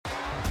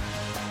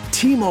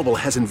T-Mobile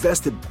has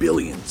invested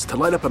billions to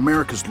light up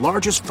America's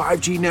largest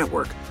 5G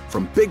network,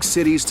 from big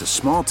cities to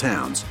small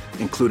towns,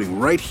 including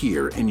right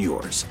here in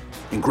yours.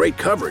 And great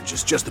coverage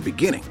is just the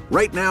beginning.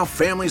 Right now,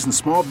 families and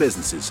small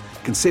businesses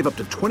can save up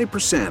to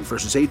 20%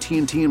 versus AT&T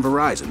and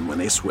Verizon when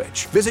they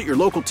switch. Visit your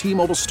local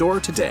T-Mobile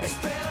store today.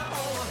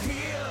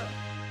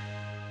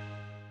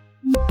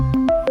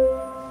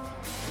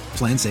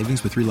 Plan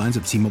savings with 3 lines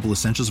of T-Mobile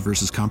Essentials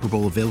versus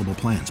comparable available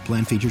plans.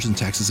 Plan features and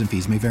taxes and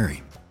fees may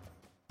vary.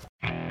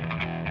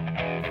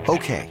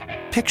 Okay,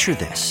 picture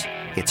this.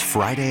 It's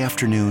Friday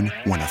afternoon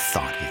when a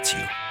thought hits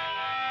you.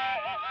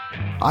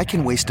 I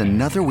can waste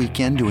another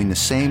weekend doing the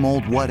same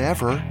old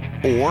whatever,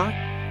 or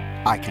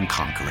I can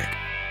conquer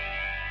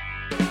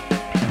it.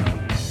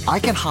 I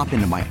can hop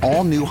into my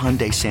all-new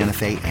Hyundai Santa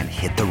Fe and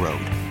hit the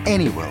road.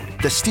 Any road.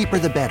 The steeper,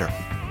 the better.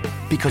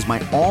 Because my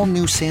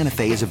all-new Santa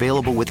Fe is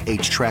available with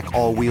H-Track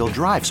all-wheel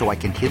drive, so I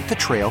can hit the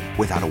trail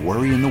without a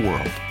worry in the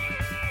world.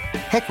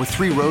 Heck, with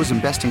 3 rows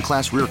and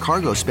best-in-class rear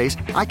cargo space,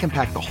 I can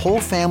pack the whole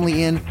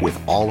family in with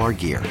all our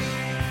gear.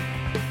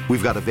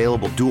 We've got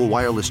available dual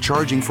wireless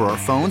charging for our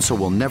phones, so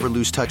we'll never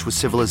lose touch with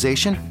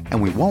civilization,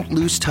 and we won't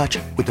lose touch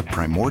with the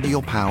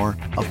primordial power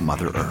of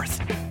Mother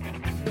Earth.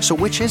 So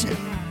which is it?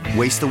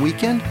 Waste the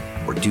weekend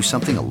or do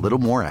something a little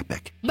more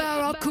epic?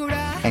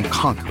 And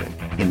conquer it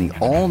in the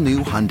all-new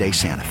Hyundai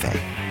Santa Fe.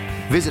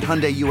 Visit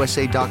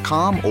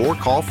HyundaiUSA.com or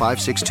call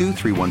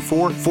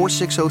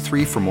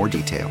 562-314-4603 for more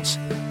details.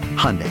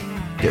 Hyundai,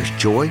 there's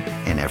joy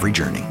in every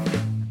journey.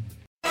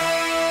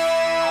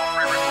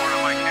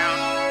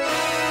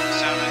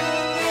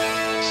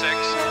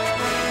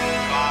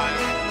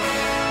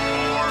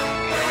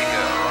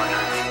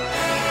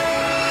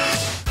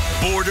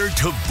 Border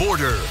to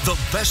Border, the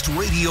best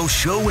radio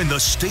show in the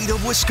state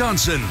of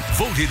Wisconsin.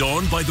 Voted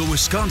on by the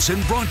Wisconsin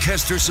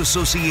Broadcasters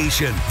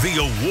Association. The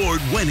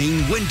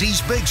award-winning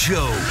Wendy's Big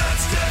Show.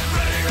 Let's get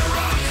ready to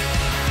rock.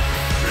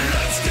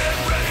 Let's get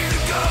ready to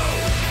go.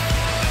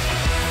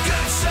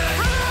 Get set.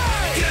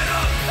 Get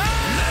up.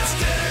 Let's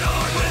get it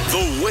on with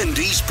The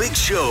Wendy's Big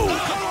Show.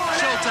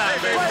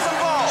 Showtime, baby.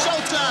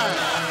 Showtime.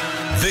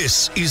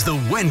 This is the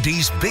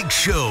Wendy's Big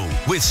Show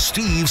with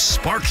Steve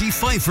Sparky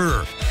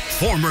Pfeiffer,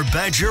 former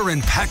Badger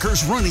and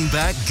Packers running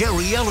back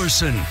Gary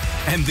Ellerson,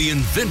 and the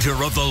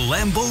inventor of the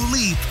Lambeau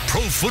Leap,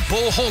 Pro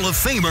Football Hall of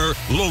Famer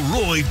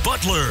Leroy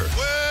Butler.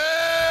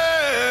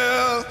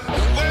 Well,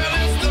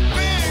 it's the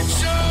big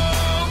show.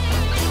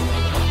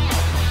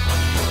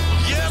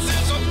 Yes,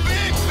 it's a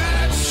big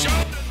bad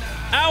show.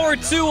 Hour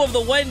 2 of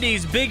the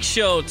Wendy's Big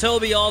Show.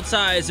 Tobi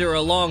Altizer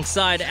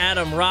alongside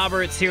Adam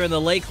Roberts here in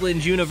the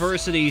Lakeland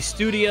University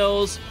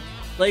studios.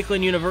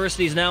 Lakeland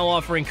University is now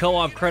offering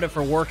co-op credit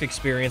for work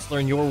experience.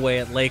 Learn your way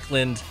at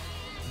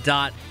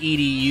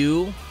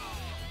lakeland.edu.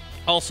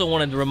 Also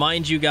wanted to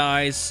remind you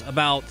guys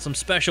about some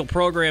special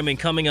programming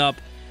coming up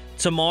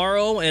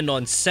tomorrow and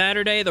on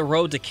Saturday, the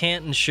Road to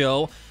Canton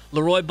show.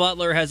 Leroy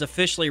Butler has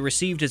officially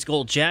received his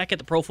gold jacket.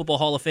 The Pro Football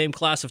Hall of Fame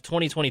class of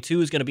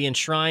 2022 is going to be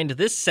enshrined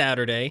this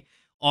Saturday,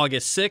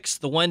 August 6th.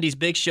 The Wendy's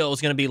Big Show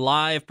is going to be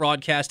live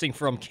broadcasting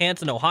from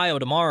Canton, Ohio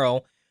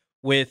tomorrow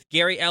with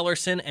Gary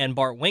Ellerson and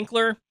Bart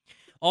Winkler.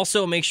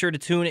 Also, make sure to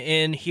tune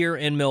in here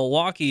in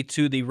Milwaukee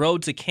to the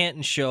Road to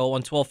Canton show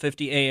on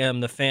 1250 a.m.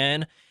 The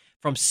Fan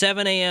from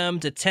 7 a.m.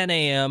 to 10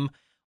 a.m.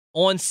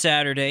 on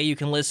Saturday. You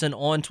can listen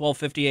on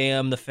 1250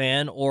 a.m. The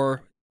Fan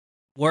or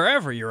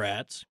wherever you're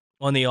at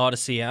on the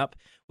Odyssey app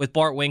with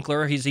Bart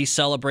Winkler. He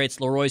celebrates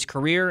Leroy's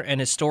career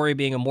and his story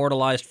being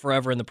immortalized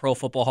forever in the Pro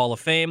Football Hall of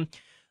Fame.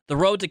 The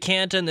Road to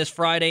Canton this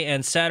Friday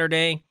and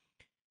Saturday,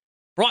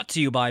 brought to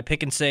you by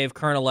Pick and Save,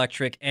 Kern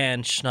Electric,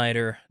 and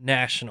Schneider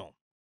National.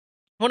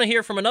 I want to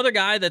hear from another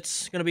guy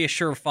that's going to be a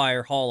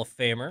surefire Hall of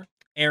Famer,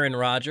 Aaron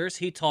Rodgers.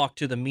 He talked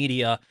to the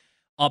media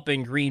up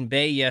in Green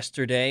Bay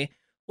yesterday.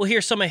 We'll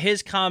hear some of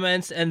his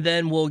comments, and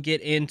then we'll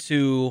get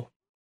into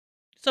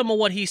some of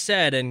what he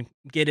said and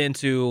get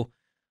into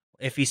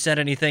if he said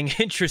anything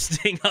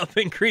interesting up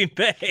in Green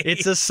Bay.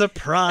 It's a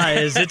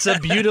surprise. It's a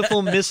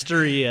beautiful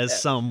mystery,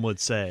 as some would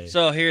say.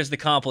 So here's the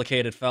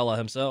complicated fella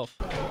himself.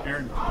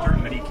 Aaron,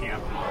 during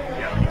minicamp,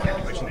 you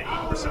mentioned that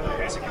 80% of the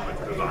passing went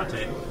for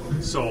Devontae.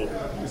 So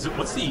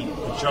what's the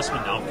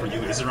adjustment now for you?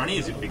 Is there any?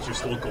 Is it because you're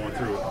still going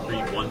through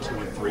read 1, 2,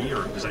 and 3,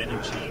 or does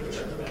anything change?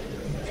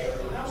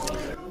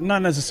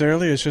 Not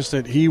necessarily. It's just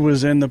that he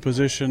was in the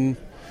position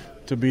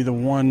to be the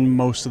one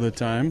most of the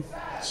time.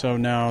 So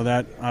now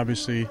that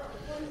obviously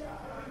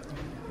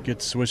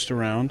gets switched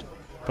around.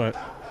 But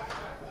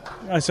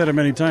I said it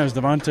many times,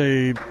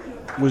 Devontae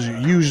was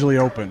usually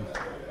open.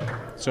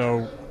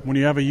 So when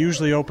you have a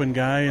usually open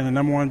guy in the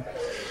number one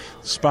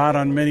spot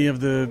on many of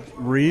the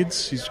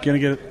reads, he's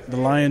going to get the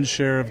lion's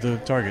share of the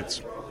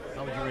targets.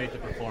 How would you rate the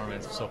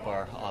performance so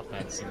far,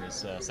 offense, in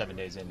this 7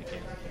 days into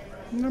camp?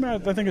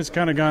 I think it's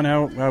kind of gone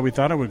how we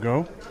thought it would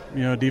go.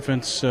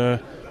 Defense,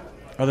 other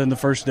than the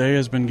first day,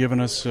 has been giving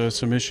us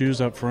some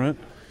issues up front.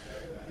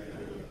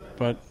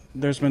 But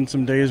there's been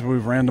some days where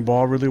we've ran the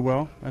ball really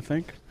well, I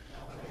think.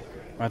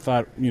 I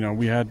thought,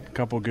 we had a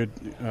couple good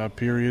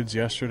periods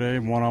yesterday,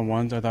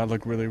 one-on-ones. I thought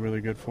looked really,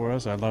 really good for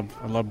us. I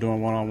love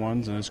doing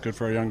one-on-ones, and it's good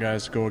for our young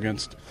guys to go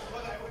against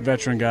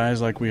veteran guys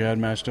like we had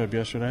matched up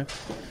yesterday.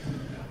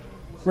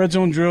 Red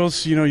zone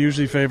drills,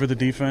 usually favor the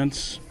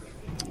defense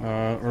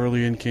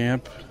early in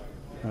camp.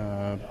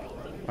 I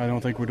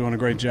don't think we're doing a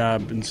great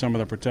job in some of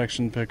the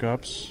protection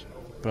pickups,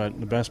 but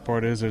the best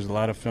part is there's a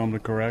lot of film to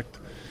correct.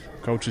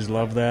 Coaches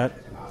love that,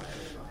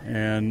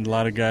 and a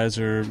lot of guys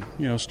are,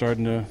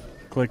 starting to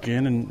click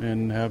in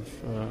and have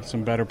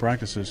some better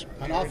practices.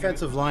 On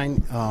offensive line,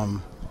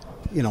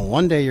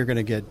 one day you're going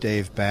to get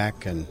Dave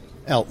back and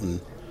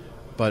Elton,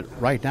 but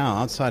right now,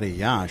 outside of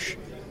Yash,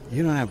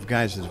 you don't have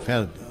guys that have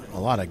had a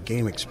lot of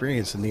game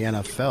experience in the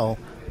NFL.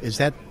 Is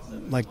that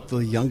like the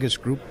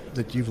youngest group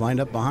that you've lined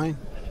up behind?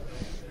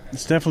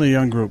 It's definitely a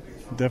young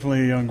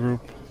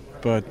group,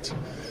 but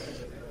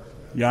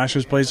Yash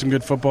has played some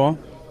good football,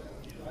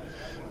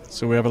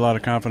 so we have a lot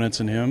of confidence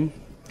in him.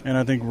 And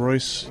I think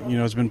Royce,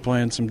 has been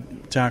playing some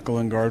tackle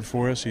and guard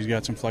for us. He's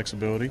got some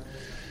flexibility.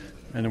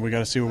 And then we got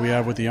to see what we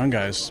have with the young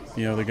guys,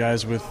 the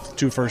guys with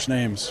 2 first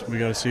names. We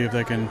got to see if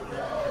they can,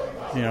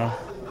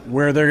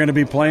 where they're going to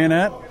be playing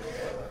at.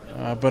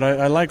 But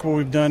I like what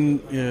we've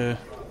done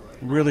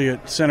really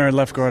at center and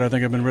left guard. I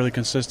think I've been really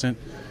consistent.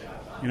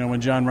 When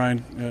John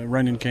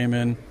Runyon came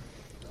in,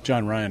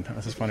 John Ryan,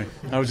 that's funny.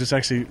 I was just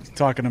actually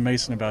talking to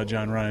Mason about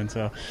John Ryan,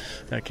 so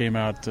that came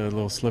out a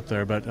little slip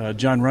there. But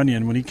John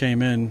Runyon, when he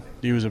came in,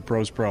 he was a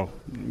pro's pro.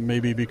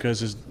 Maybe because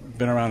he's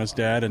been around his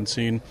dad and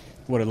seen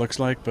what it looks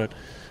like, but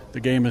the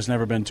game has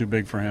never been too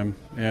big for him.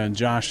 And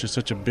Josh is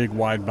such a big,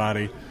 wide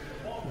body.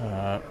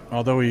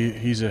 Although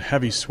he's a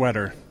heavy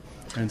sweater,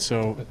 and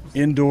so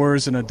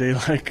indoors in a day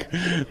like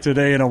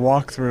today in a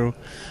walkthrough,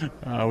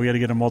 we had to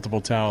get him multiple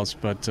towels.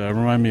 But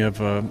remind me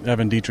of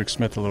Evan Dietrich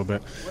Smith a little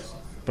bit.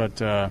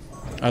 But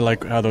I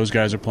like how those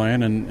guys are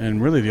playing,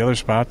 and really the other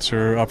spots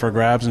are up for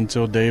grabs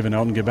until Dave and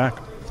Elton get back.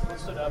 What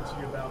stood out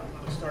to you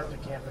about the start of the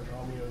camp that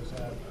Romeo's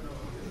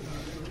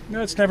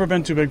had? It's never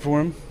been too big for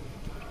him.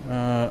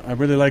 I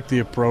really like the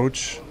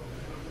approach.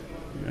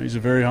 He's a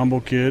very humble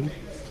kid.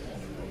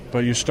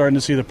 But you're starting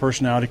to see the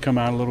personality come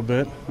out a little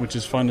bit, which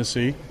is fun to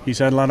see. He's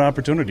had a lot of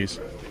opportunities,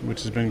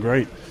 which has been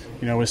great.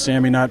 With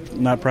Sammy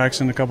not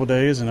practicing a couple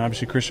days and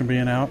obviously Christian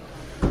being out,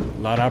 a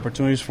lot of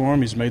opportunities for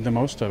him. He's made the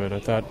most of it. I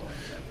thought,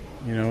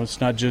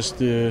 it's not just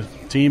the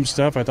team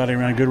stuff. I thought he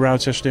ran good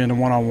routes yesterday in the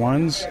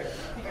one-on-ones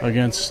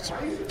against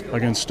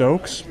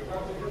Stokes.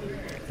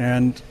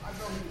 And,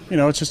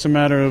 it's just a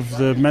matter of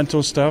the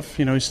mental stuff.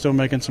 He's still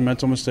making some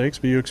mental mistakes,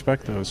 but you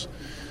expect those.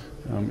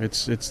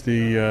 It's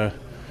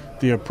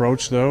the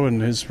approach, though, and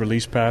his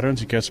release patterns.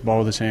 He gets the ball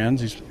with his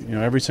hands. He's,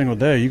 every single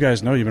day, you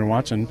guys know, you've been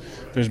watching,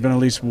 there's been at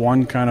least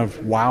one kind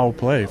of wow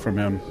play from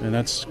him, and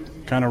that's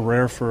kind of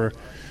rare for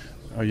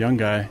a young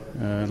guy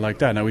like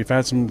that. Now, we've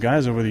had some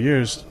guys over the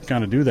years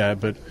kind of do that,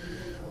 but,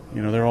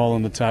 they're all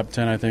in the top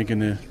 10, I think, in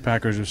the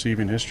Packers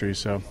receiving history,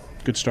 so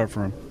good start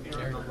for him.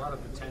 Aaron, a lot of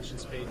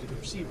attention's paid to the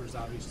receivers,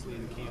 obviously,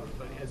 in camp,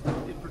 but as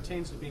it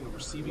pertains to being a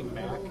receiving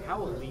back,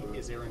 how elite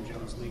is Aaron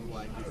Jones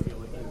league-wide, do you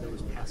feel, in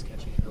those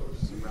pass-catching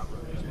abilities and route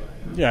running as well?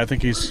 Yeah, I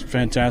think he's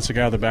fantastic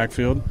out of the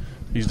backfield.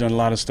 He's done a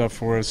lot of stuff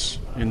for us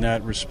in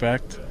that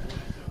respect.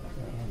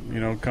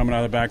 Coming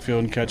out of the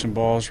backfield and catching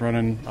balls,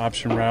 running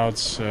option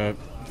routes.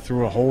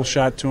 Threw a hole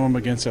shot to him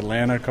against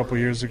Atlanta a couple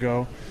years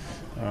ago.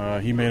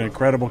 He made an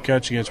incredible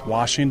catch against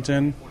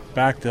Washington,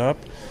 backed up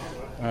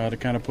to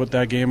kind of put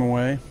that game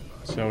away.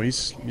 So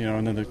he's,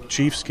 and then the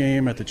Chiefs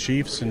game at the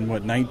Chiefs in,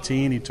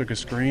 19, he took a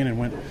screen and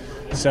went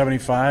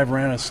 75,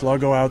 ran a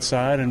sluggo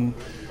outside and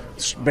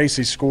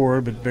basically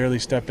scored but barely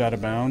stepped out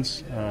of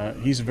bounds.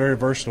 He's very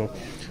versatile.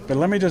 But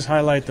let me just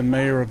highlight the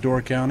mayor of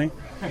Door County.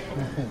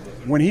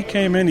 When he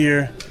came in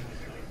here,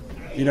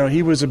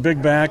 he was a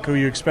big back who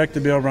you expect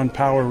to be able to run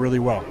power really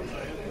well.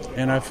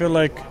 And I feel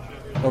like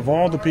of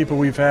all the people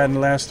we've had in the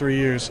last 3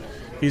 years,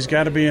 he's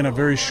got to be in a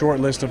very short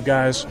list of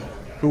guys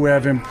who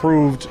have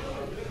improved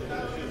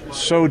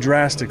so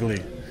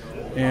drastically.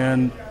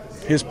 And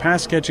his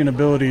pass-catching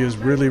ability is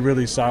really,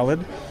 really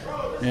solid.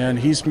 And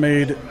he's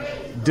made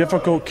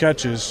difficult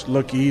catches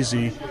look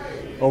easy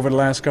over the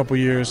last couple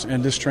years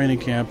and this training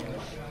camp.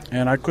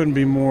 And I couldn't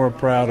be more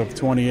proud of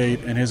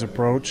 28 and his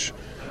approach,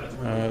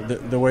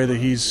 the way that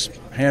he's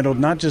handled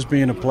not just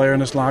being a player in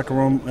this locker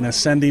room, an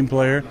ascending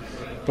player,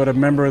 but a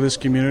member of this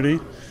community.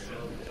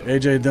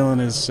 A.J. Dillon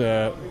is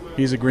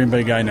he's a Green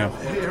Bay guy now.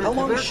 How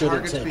long should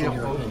it take, in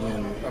your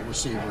opinion, a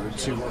receiver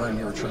to earn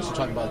your trust? You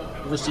talk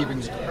about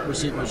receivers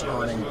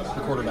earning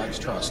the quarterback's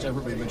trust.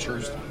 Everybody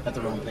matures at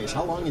their own pace.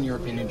 How long, in your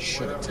opinion,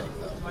 should it take,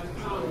 though?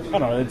 I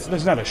don't know.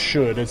 It's not a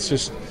should. It's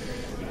just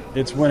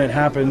when it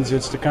happens.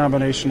 It's the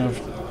combination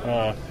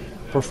of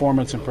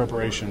performance and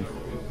preparation.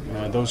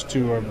 Those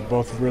two are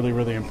both really,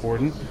 really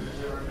important.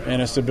 And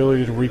it's the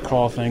ability to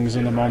recall things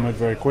in the moment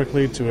very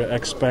quickly, to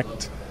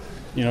expect,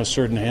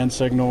 certain hand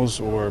signals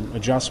or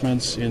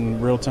adjustments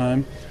in real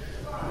time.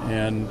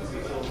 And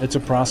it's a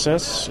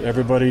process.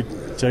 Everybody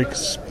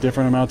takes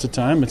different amounts of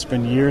time. It's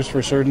been years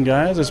for certain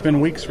guys. It's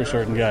been weeks for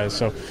certain guys.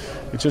 So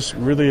It's just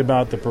really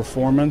about the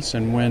performance,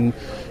 and when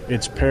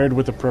it's paired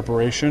with the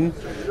preparation,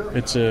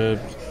 it's the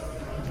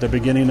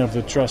beginning of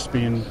the trust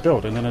being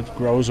built, and then it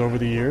grows over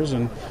the years.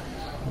 And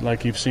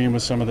like you've seen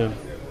with some of the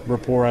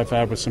rapport I've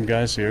had with some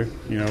guys here,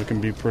 it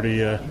can be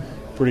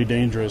pretty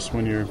dangerous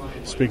when you're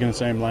speaking the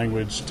same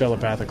language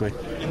telepathically.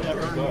 In that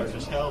regard,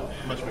 just how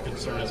much of a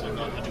concern is it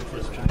not having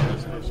Christian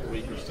this first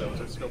week or so? Is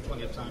there still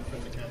plenty of time for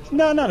him to catch?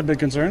 No, not a big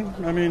concern.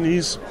 I mean,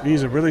 he's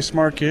a really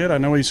smart kid. I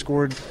know he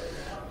scored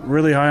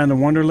really high on the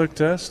Wonderlic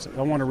test.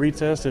 I want to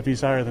retest if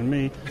he's higher than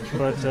me,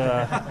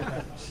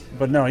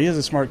 but no, he is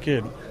a smart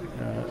kid.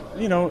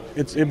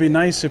 It'd be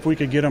nice if we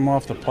could get him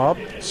off the pup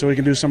so he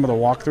can do some of the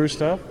walkthrough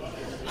stuff,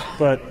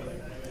 but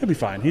he'll be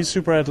fine. He's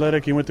super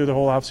athletic. He went through the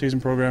whole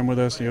off-season program with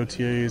us, the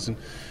OTAs and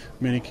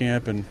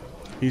minicamp, and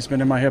he's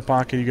been in my hip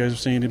pocket. You guys have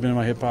seen he's been in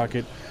my hip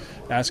pocket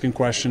asking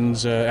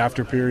questions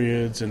after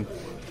periods and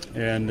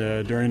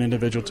during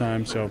individual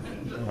time, so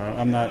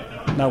I'm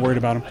not worried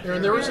about him.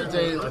 Aaron, there was a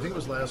day, I think it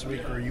was last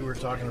week, where you were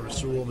talking to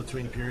Rasul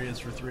between periods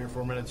for 3 or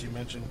 4 minutes. You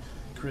mentioned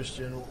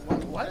Christian.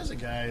 Why does a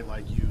guy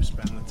like you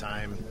spend the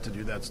time to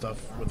do that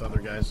stuff with other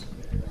guys?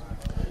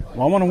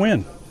 Well, I want to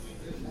win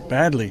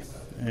badly,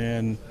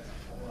 and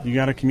you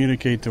got to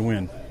communicate to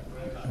win.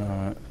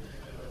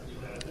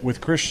 With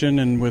Christian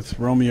and with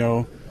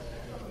Romeo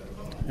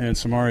and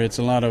Samari, it's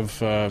a lot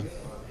of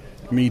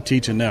me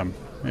teaching them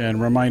and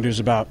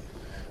reminders about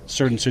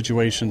certain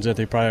situations that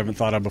they probably haven't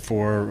thought of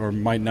before or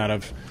might not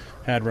have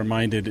had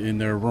reminded in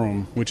their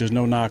room, which is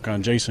no knock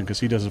on Jason because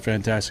he does a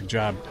fantastic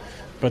job.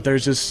 But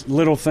there's just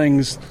little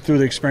things through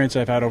the experience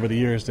I've had over the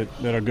years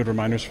that are good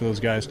reminders for those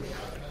guys.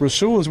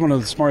 Rasul is one of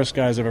the smartest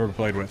guys I've ever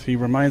played with. He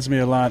reminds me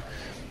a lot,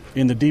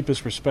 in the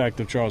deepest respect,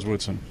 of Charles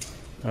Woodson.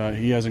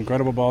 He has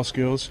incredible ball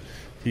skills.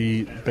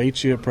 He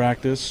baits you at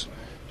practice.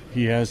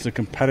 He has the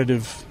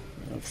competitive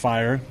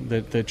fire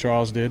that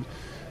Charles did.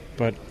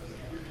 But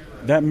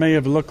that may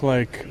have looked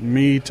like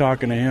me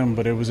talking to him,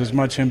 but it was as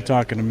much him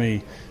talking to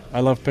me. I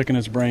love picking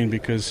his brain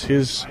because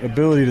his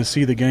ability to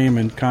see the game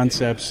and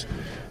concepts,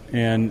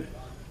 and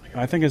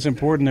I think it's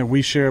important that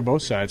we share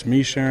both sides.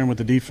 Me sharing with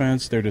the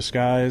defense, their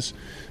disguise,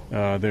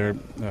 their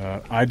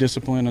eye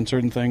discipline on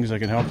certain things that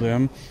can help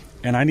them.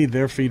 And I need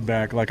their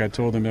feedback, like I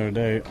told them the other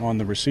day, on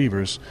the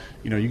receivers.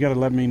 You got to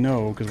let me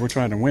know, because we're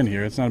trying to win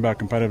here. It's not about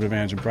competitive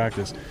advantage in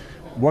practice.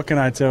 What can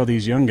I tell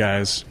these young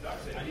guys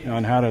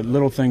on how to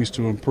little things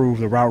to improve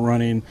the route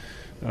running,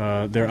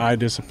 their eye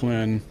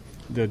discipline,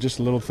 just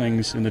little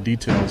things in the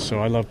details. So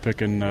I love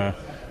picking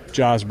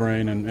Ja's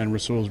brain and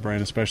Rasul's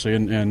brain, especially,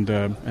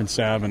 and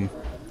Sav and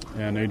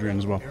Adrian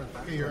as well.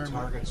 Your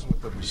targets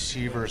with the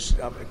receivers,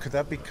 could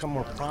that become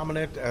more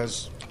prominent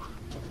as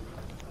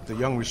the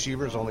young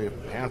receivers, only a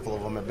handful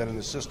of them have been in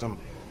the system,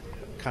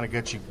 kind of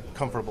get you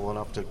comfortable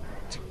enough to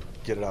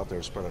get it out there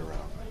and spread it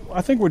around? Well,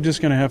 I think we're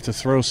just going to have to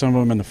throw some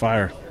of them in the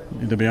fire,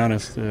 to be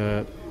honest.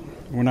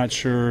 We're not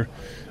sure,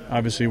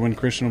 obviously, when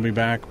Christian will be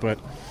back, but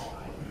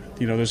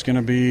there's going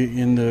to be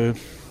in the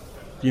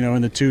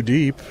 2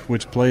 deep,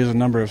 which plays a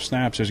number of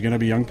snaps. There's going to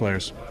be young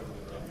players.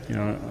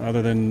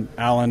 Other than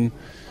Allen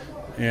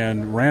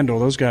and Randall,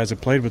 those guys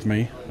have played with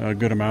me a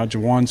good amount.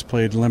 Jawan's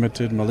played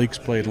limited, Malik's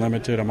played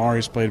limited,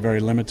 Amari's played very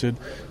limited.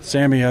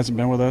 Sammy hasn't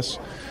been with us,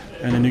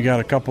 and then you got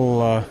a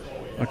couple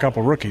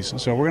rookies.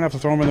 So we're going to have to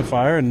throw them in the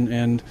fire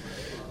and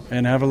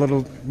have a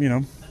little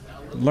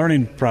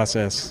learning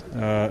process.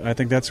 I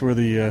think that's where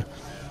the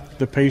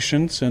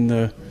patience and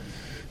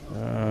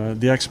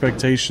the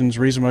expectations,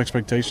 reasonable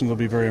expectations, will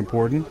be very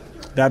important.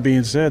 That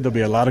being said, there'll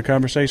be a lot of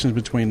conversations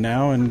between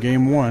now and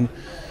game 1,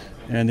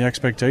 and the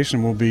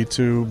expectation will be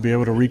to be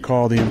able to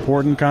recall the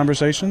important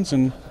conversations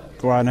and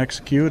go out and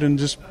execute and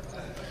just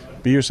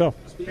be yourself.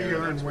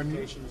 Aaron, when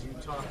you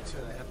talked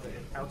at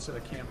the outset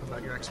of camp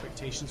about your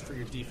expectations for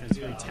your defense,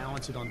 very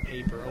talented on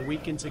paper. A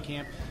week into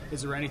camp,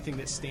 is there anything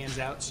that stands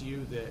out to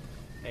you that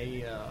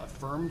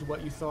affirmed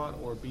what you thought,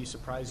 or B,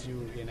 surprised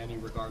you in any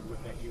regard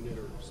with that unit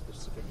or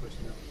specific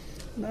personnel?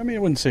 I mean, I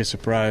wouldn't say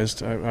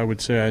surprised. I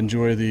would say I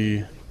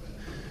enjoy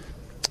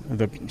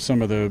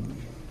some of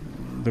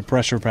the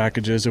pressure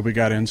packages that we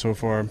got in so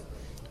far.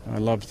 I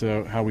loved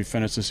how we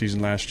finished the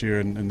season last year,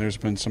 and there's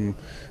been some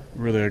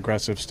really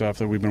aggressive stuff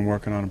that we've been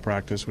working on in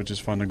practice, which is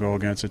fun to go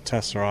against. It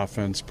tests our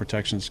offense,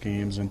 protection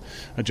schemes, and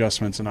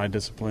adjustments and eye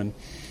discipline.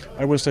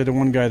 I would say the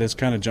one guy that's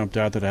kind of jumped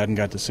out that I hadn't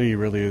got to see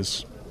really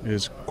is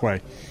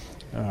Quay.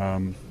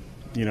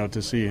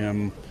 To see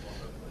him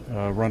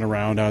run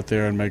around out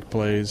there and make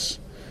plays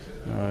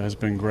has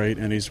been great,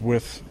 and he's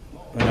with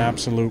an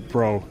absolute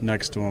pro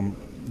next to him.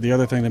 The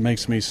other thing that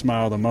makes me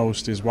smile the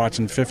most is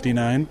watching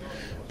 59,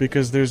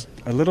 because there's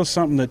a little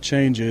something that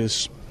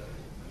changes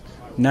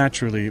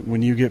naturally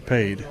when you get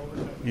paid.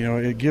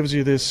 It gives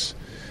you this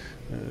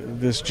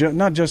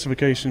not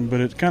justification,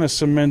 but it kind of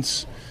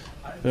cements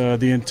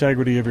the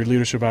integrity of your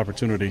leadership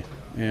opportunity.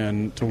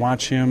 And to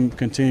watch him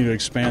continue to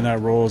expand that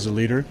role as a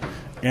leader,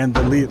 and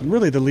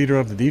really the leader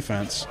of the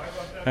defense,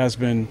 has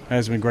been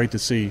great to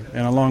see.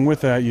 And along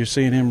with that, you're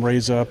seeing him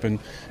raise up and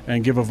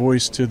give a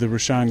voice to the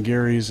Rashawn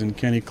Garys and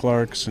Kenny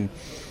Clarks and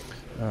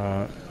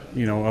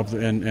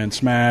and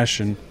Smash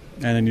and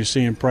And then you're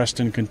seeing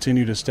Preston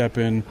continue to step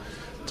in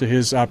to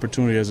his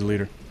opportunity as a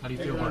leader. How do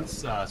you feel about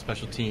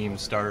special team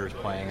starters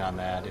playing on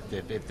that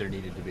if there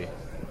needed to be?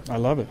 I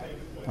love it.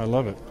 I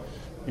love it.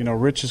 You know,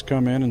 Rich has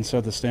come in and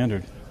set the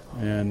standard,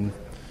 and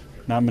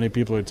not many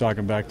people are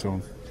talking back to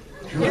him.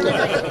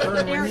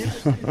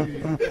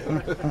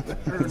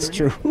 It's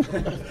true.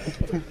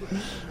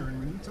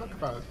 When you talk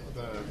about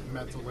the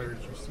mental layers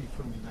you see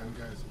from the young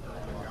guys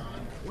early on,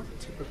 what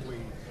typically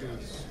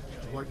is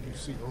what you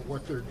see or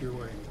what they're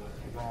doing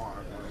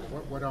wrong? Or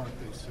what aren't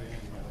they seeing?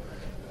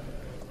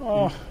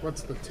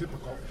 What's the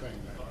typical thing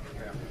that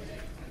happens?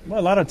 Well,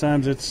 a lot of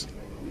times it's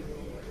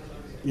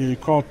you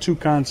call two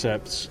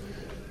concepts,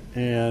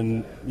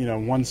 and you know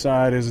one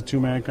side is a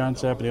two-man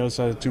concept, and the other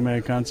side is a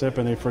two-man concept,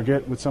 and they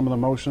forget with some of the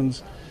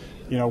motions,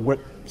 you know, what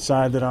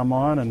side that I'm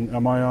on, and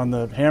am I on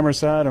the hammer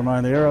side, am I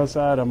on the arrow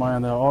side, am I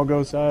on the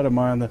all-go side, am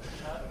I on the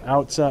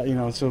outside, you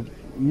know, so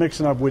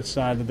mixing up which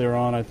side that they're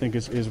on I think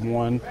is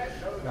one.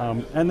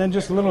 And then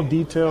just little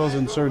details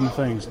in certain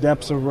things,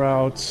 depths of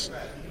routes,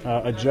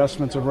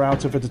 adjustments of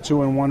routes. If it's a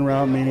 2-in-1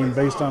 route, meaning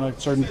based on a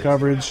certain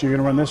coverage, you're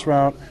going to run this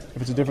route.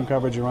 If it's a different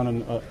coverage, you're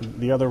running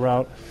the other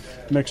route,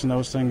 mixing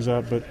those things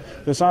up. But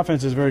this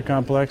offense is very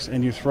complex,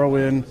 and you throw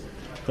in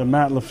the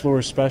Matt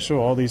LaFleur special,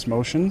 all these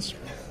motions.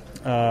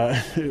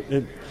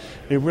 It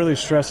really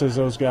stresses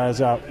those guys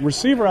out.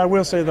 Receiver, I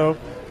will say, though,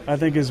 I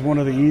think is one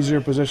of the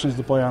easier positions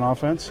to play on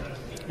offense.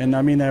 And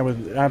I mean that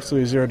with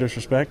absolutely zero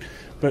disrespect.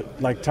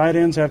 But, like, tight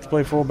ends have to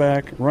play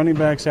fullback. Running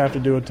backs have to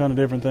do a ton of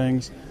different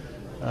things.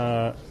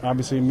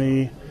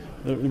 Obviously,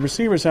 the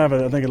receivers have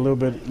it, I think, a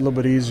little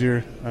bit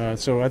easier.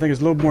 So I think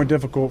it's a little more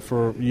difficult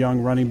for young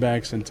running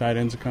backs and tight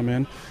ends to come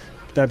in.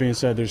 But that being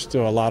said, there's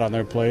still a lot on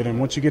their plate. And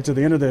once you get to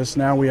the end of this,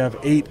 now we have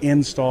 8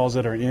 installs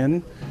that are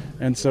in.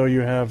 And so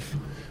you have,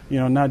 you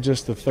know, not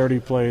just the 30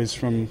 plays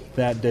from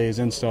that day's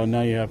install.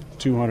 Now you have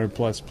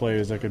 200-plus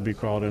plays that could be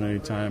called at any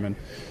time.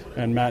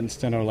 And Matt and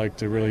Steno like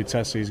to really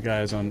test these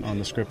guys on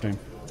the scripting.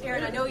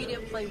 Aaron, I know you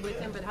didn't play with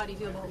him, but how do you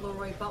feel about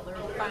Leroy Butler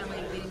finally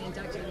getting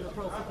inducted in the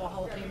Pro Football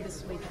Hall of Fame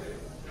this week?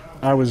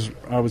 I was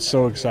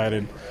so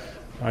excited.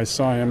 I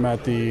saw him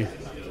at the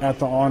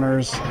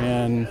honors,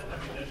 and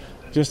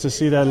just to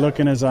see that look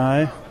in his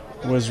eye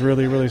was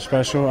really, really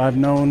special. I've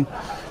known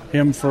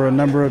him for a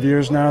number of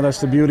years now.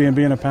 That's the beauty of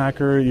being a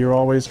Packer. You're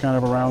always kind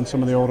of around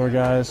some of the older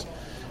guys,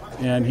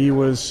 and he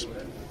was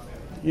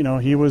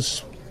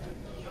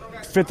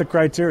fit the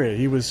criteria.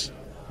 He was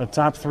a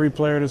top 3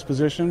 player at his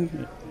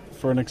position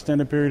for an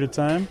extended period of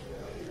time,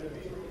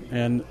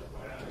 and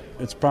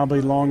it's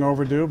probably long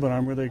overdue, but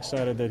I'm really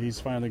excited that he's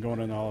finally going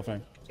in the Hall of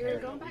Fame.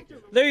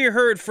 There you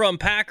heard from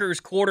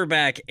Packers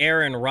quarterback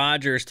Aaron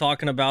Rodgers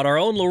talking about our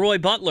own Leroy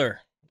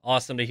Butler.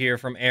 Awesome to hear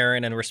from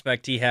Aaron and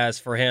respect he has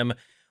for him.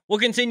 We'll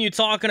continue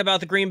talking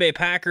about the Green Bay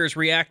Packers,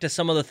 react to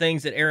some of the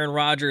things that Aaron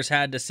Rodgers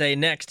had to say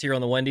next here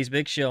on the Wendy's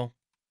Big Show.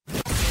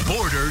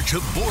 Border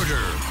to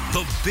Border,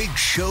 the Big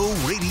Show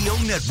Radio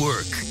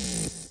Network.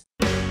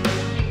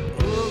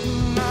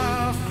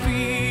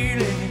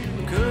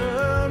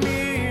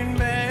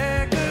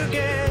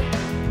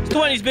 It's the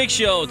Wendy's Big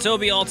Show.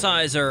 Tobi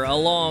Altizer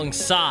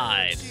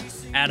alongside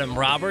Adam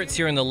Roberts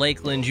here in the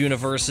Lakeland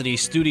University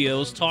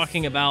studios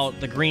talking about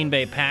the Green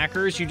Bay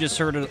Packers. You just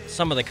heard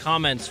some of the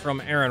comments from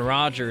Aaron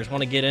Rodgers.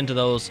 Want to get into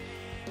those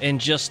in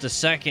just a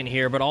second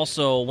here, but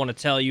also want to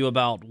tell you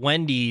about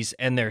Wendy's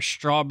and their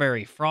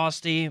Strawberry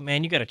Frosty.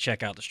 Man, you got to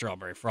check out the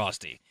Strawberry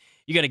Frosty.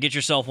 You got to get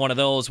yourself one of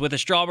those. With a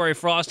Strawberry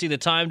Frosty, the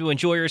time to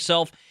enjoy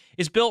yourself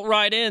is built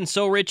right in,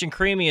 so rich and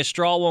creamy a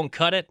straw won't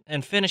cut it,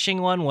 and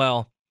finishing one,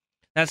 well,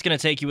 that's going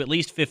to take you at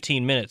least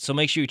 15 minutes, so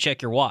make sure you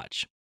check your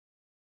watch.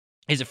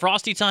 Is it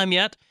Frosty time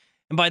yet?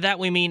 And by that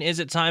we mean, is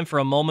it time for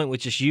a moment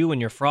with just you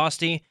and your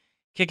Frosty,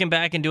 kicking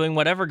back and doing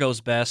whatever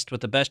goes best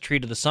with the best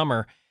treat of the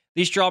summer?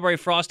 These Strawberry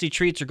Frosty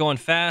treats are going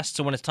fast,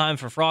 so when it's time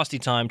for Frosty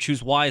time,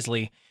 choose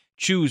wisely.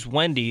 Choose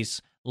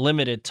Wendy's,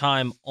 limited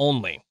time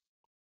only.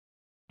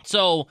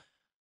 So,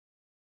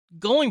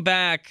 going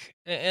back,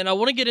 and I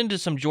want to get into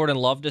some Jordan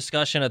Love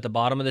discussion at the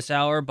bottom of this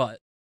hour, but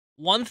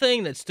one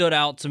thing that stood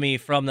out to me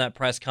from that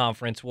press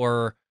conference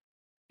were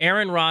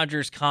Aaron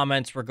Rodgers'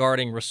 comments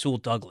regarding Rasul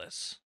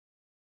Douglas.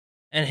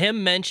 And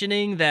him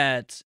mentioning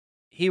that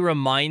he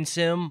reminds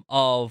him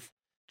of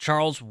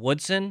Charles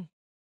Woodson.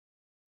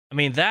 I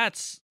mean,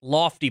 that's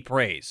lofty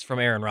praise from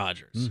Aaron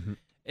Rodgers,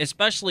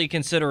 especially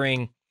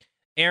considering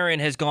Aaron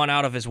has gone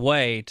out of his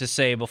way to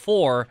say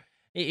before,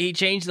 he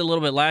changed it a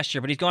little bit last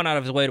year, but he's gone out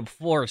of his way to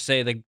before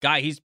say the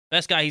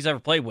best guy he's ever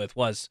played with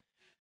was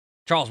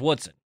Charles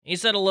Woodson. He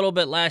said a little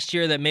bit last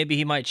year that maybe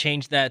he might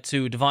change that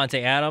to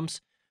Devontae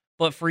Adams.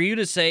 But for you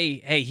to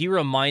say, hey, he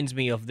reminds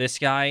me of this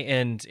guy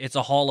and it's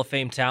a Hall of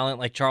Fame talent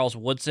like Charles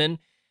Woodson,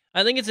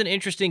 I think it's an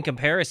interesting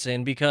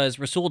comparison because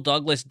Rasul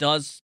Douglas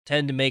does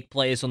tend to make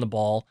plays on the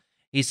ball.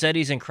 He said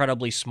he's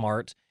incredibly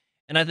smart.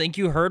 And I think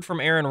you heard from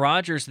Aaron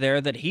Rodgers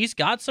there that he's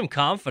got some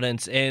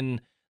confidence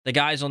in the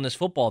guys on this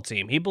football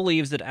team. He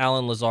believes that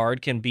Allen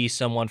Lazard can be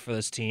someone for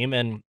this team,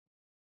 and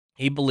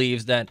he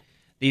believes that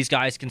these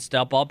guys can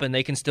step up and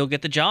they can still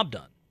get the job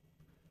done.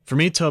 For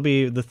me,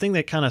 Toby, the thing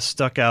that kind of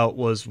stuck out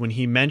was when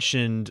he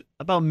mentioned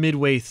about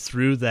midway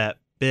through that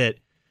bit,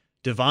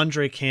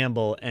 Devondre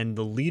Campbell and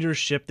the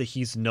leadership that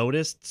he's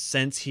noticed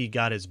since he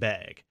got his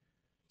bag,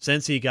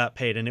 since he got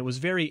paid. And it was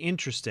very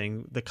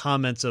interesting, the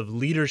comments of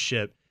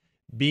leadership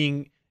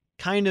being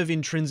kind of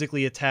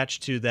intrinsically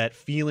attached to that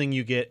feeling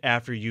you get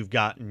after you've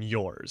gotten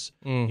yours,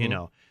 you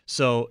know?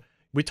 So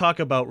we talk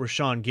about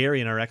Rashawn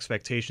Gary and our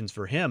expectations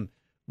for him.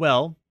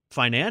 Well,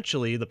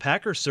 financially, the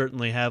Packers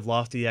certainly have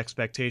lofty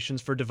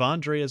expectations for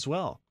Devondre as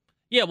well.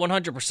 Yeah,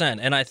 100%.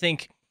 And I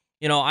think,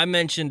 I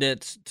mentioned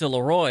it to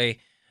Leroy.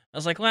 I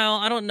was like, well,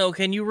 I don't know.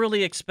 Can you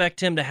really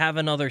expect him to have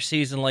another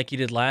season like he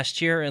did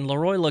last year? And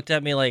Leroy looked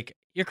at me like,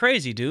 you're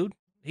crazy, dude.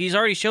 He's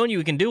already shown you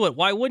he can do it.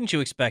 Why wouldn't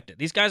you expect it?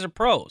 These guys are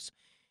pros.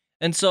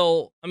 And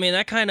so,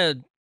 that kind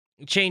of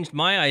changed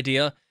my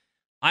idea.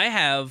 I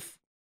have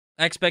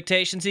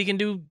expectations he can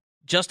do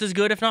just as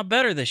good, if not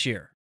better, this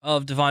year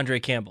of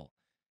Devondre Campbell.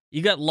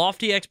 You got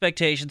lofty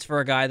expectations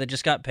for a guy that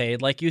just got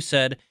paid, like you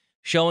said,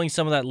 showing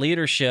some of that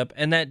leadership,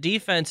 and that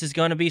defense is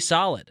going to be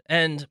solid.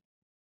 And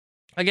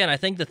again, I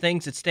think the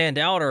things that stand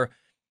out are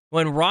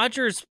when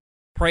Rodgers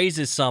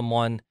praises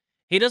someone,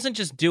 he doesn't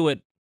just do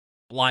it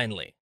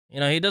blindly.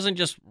 He doesn't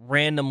just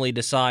randomly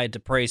decide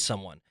to praise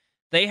someone.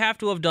 They have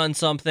to have done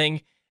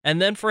something,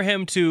 and then for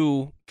him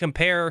to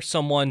compare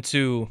someone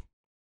to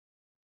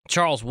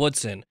Charles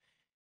Woodson,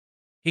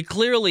 he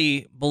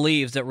clearly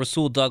believes that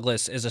Rasul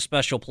Douglas is a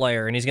special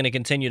player, and he's going to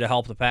continue to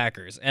help the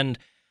Packers. And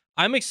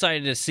I'm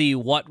excited to see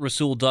what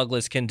Rasul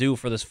Douglas can do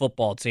for this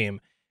football team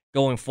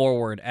going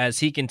forward as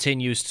he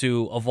continues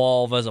to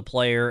evolve as a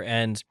player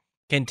and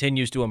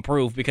continues to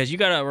improve, because you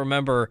got to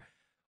remember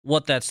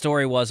what that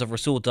story was of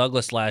Rasul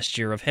Douglas last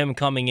year, of him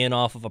coming in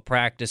off of a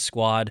practice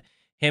squad,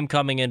 him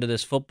coming into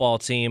this football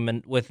team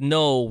and with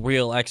no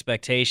real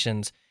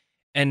expectations,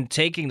 and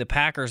taking the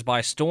Packers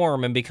by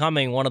storm and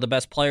becoming one of the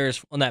best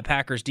players on that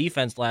Packers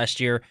defense last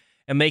year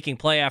and making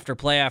play after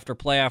play after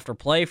play after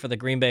play for the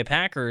Green Bay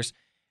Packers,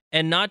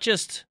 and not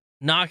just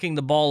knocking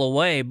the ball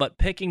away, but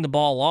picking the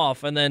ball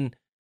off and then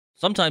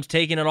sometimes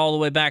taking it all the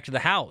way back to the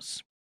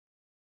house.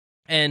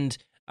 And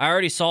I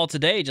already saw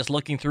today, just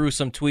looking through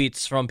some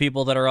tweets from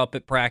people that are up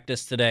at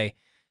practice today,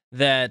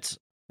 that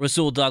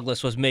Rasul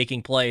Douglas was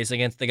making plays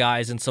against the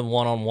guys in some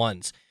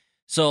one-on-ones.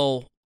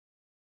 So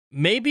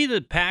maybe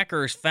the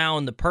Packers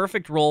found the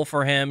perfect role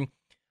for him,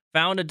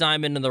 found a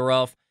diamond in the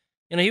rough.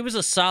 He was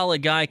a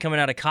solid guy coming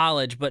out of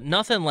college, but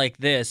nothing like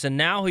this. And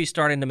now he's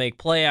starting to make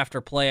play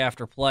after play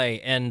after play.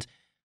 And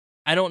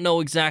I don't know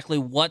exactly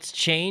what's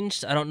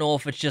changed. I don't know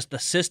if it's just the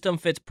system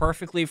fits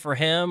perfectly for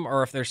him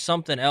or if there's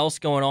something else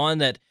going on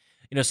that,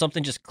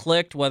 something just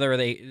clicked, whether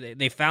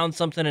they found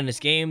something in his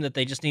game that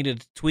they just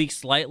needed to tweak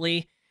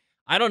slightly.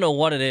 I don't know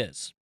what it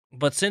is.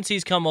 But since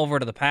he's come over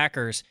to the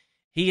Packers,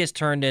 he has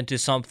turned into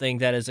something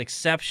that is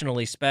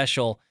exceptionally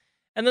special.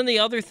 And then the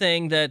other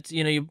thing that,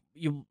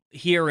 you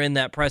hear in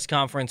that press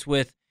conference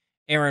with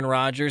Aaron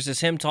Rodgers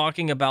is him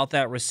talking about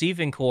that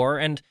receiving core.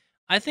 And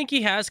I think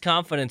he has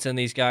confidence in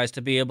these guys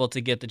to be able to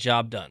get the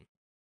job done.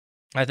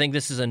 I think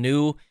this is a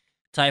new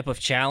type of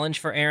challenge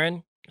for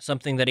Aaron,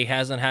 something that he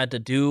hasn't had to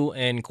do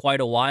in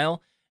quite a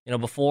while.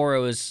 Before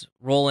it was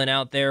rolling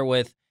out there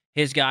with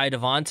his guy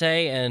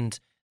Devontae, and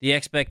the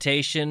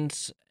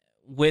expectations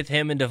with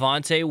him and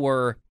Devontae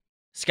were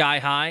sky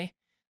high.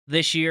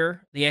 This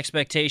year, the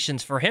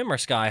expectations for him are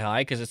sky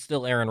high because it's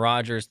still Aaron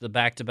Rodgers, the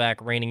back-to-back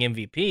reigning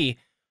MVP.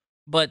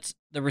 But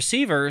the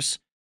receivers,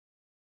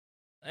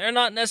 they're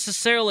not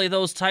necessarily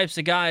those types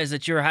of guys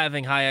that you're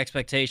having high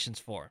expectations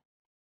for.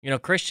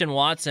 Christian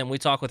Watson, we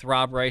talked with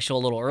Rob Rachel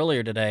a little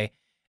earlier today,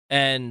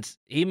 and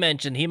he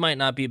mentioned he might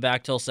not be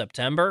back till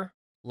September,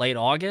 late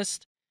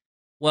August.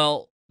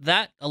 Well,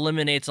 that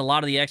eliminates a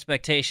lot of the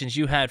expectations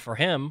you had for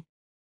him,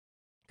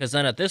 because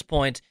then at this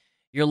point,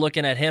 you're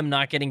looking at him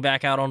not getting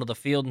back out onto the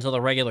field until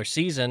the regular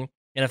season.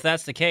 And if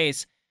that's the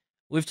case,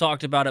 we've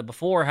talked about it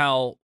before,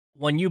 how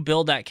when you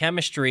build that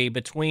chemistry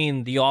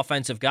between the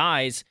offensive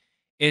guys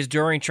is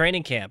during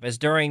training camp, is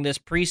during this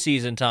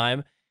preseason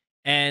time.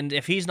 And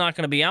if he's not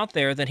going to be out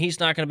there, then he's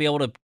not going to be able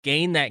to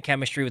gain that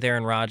chemistry with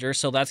Aaron Rodgers.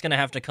 So that's going to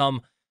have to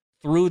come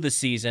through the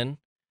season.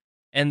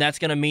 And that's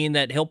going to mean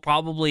that he'll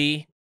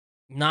probably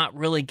not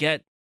really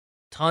get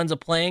tons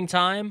of playing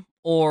time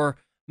or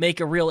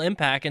make a real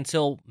impact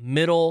until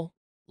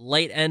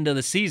late end of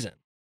the season.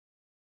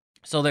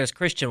 So there's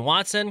Christian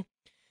Watson.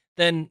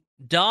 Then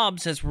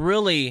Dobbs has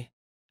really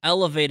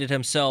elevated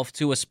himself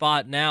to a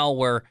spot now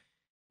where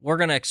we're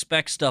going to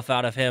expect stuff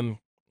out of him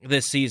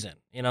this season.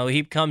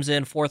 He comes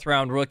in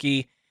 4th-round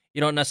rookie.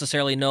 You don't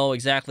necessarily know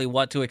exactly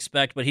what to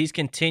expect, but he's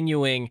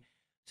continuing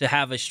to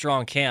have a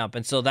strong camp.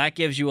 And so that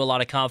gives you a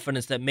lot of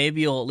confidence that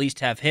maybe you'll at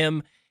least have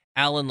him,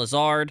 Allen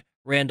Lazard,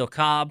 Randall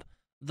Cobb.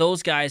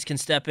 Those guys can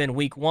step in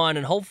week 1,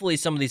 and hopefully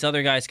some of these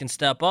other guys can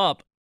step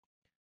up.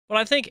 But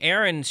I think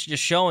Aaron's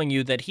just showing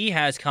you that he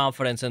has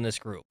confidence in this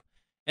group.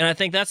 And I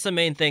think that's the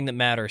main thing that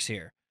matters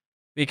here.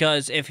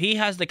 Because if he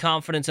has the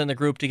confidence in the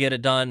group to get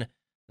it done,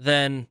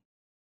 then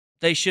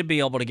they should be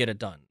able to get it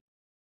done.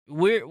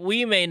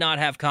 We may not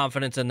have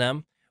confidence in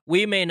them.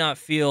 we may not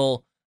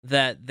feel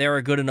that they're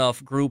a good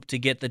enough group to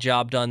get the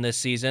job done this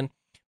season.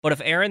 But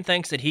if Aaron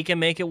thinks that he can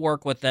make it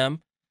work with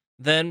them,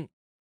 then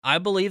I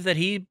believe that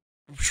he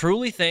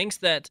truly thinks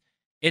that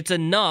it's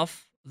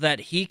enough that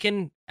he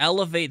can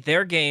elevate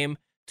their game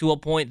to a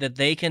point that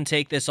they can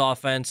take this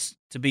offense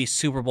to be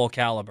Super Bowl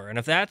caliber. And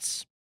if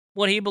that's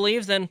what he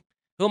believes, then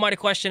who am I to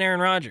question Aaron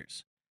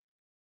Rodgers?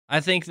 I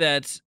think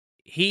that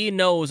he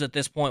knows at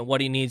this point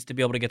what he needs to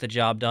be able to get the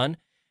job done.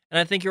 And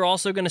I think you're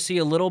also going to see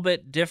a little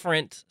bit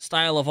different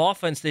style of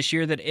offense this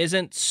year that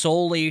isn't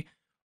solely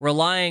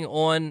relying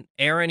on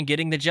Aaron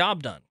getting the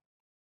job done.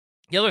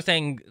 The other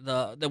thing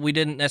that we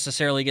didn't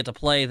necessarily get to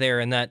play there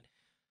in that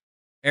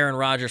Aaron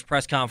Rodgers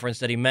press conference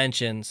that he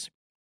mentions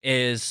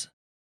is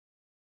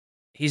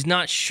he's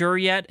not sure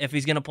yet if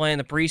he's going to play in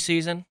the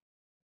preseason.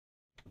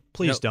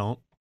 Please don't.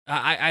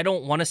 I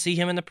don't want to see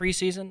him in the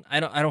preseason. I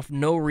don't have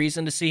no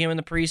reason to see him in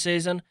the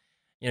preseason.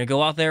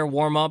 Go out there,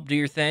 warm up, do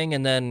your thing,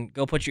 and then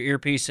go put your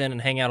earpiece in and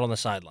hang out on the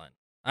sideline.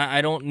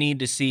 I don't need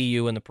to see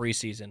you in the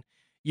preseason.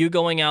 You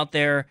going out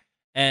there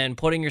and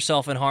putting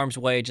yourself in harm's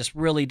way just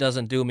really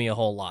doesn't do me a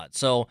whole lot.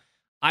 So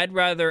I'd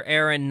rather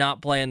Aaron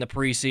not play in the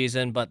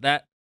preseason, but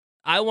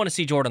I want to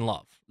see Jordan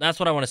Love. That's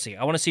what I want to see.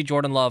 I want to see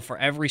Jordan Love for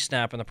every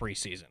snap in the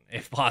preseason,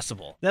 if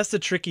possible. That's the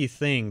tricky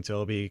thing,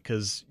 Toby,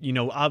 because,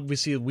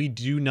 obviously we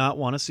do not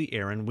want to see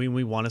Aaron.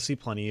 We want to see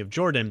plenty of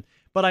Jordan.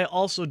 But I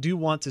also do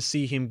want to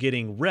see him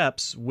getting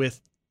reps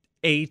with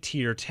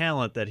A-tier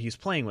talent that he's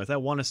playing with. I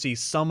want to see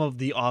some of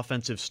the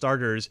offensive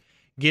starters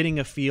getting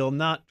a feel,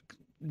 not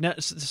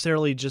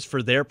necessarily just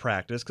for their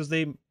practice, because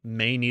they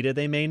may need it,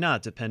 they may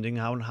not, depending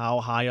on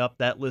how high up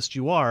that list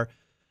you are.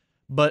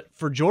 But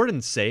for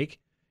Jordan's sake,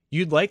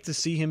 you'd like to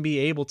see him be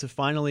able to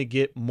finally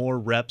get more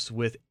reps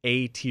with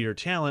A-tier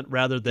talent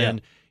rather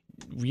than,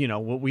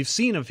 what we've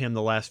seen of him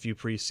the last few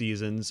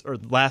preseasons, or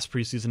last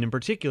preseason in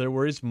particular,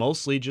 where he's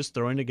mostly just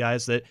throwing to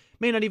guys that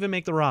may not even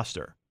make the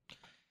roster.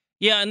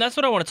 Yeah, and that's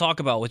what I want to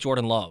talk about with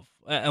Jordan Love.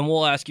 And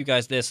we'll ask you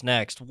guys this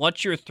next.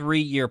 What's your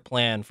 3-year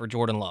plan for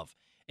Jordan Love?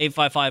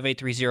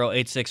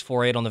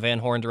 855-830-8648 on the Van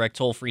Horn Direct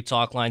toll-free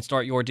talk line.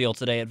 Start your deal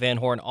today at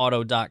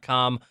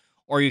vanhornauto.com,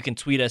 or you can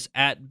tweet us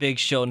at Big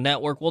Show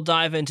Network. We'll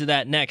dive into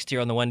that next here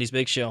on the Wendy's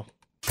Big Show.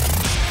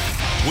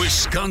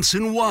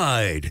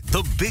 Wisconsin-wide,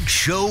 the Big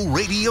Show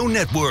Radio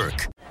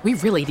Network. We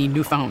really need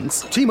new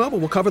phones. T-Mobile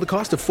will cover the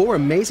cost of 4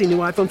 amazing new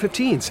iPhone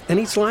 15s, and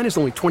each line is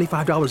only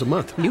 $25 a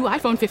month. New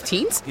iPhone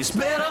 15s? It's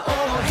better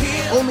over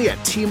here. Only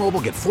at T-Mobile,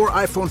 get 4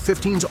 iPhone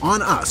 15s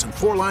on us and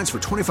 4 lines for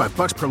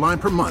 $25 per line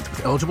per month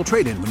with eligible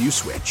trade-in when you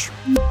switch.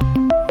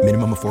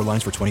 Minimum of 4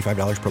 lines for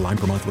 $25 per line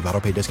per month with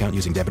autopay discount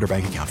using debit or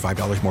bank account.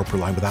 $5 more per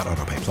line without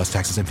autopay, plus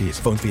taxes and fees.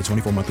 Phone fee at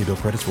 24 monthly bill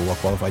credits for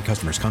well-qualified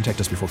customers. Contact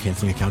us before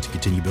canceling account to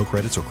continue bill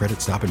credits or credit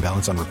stop and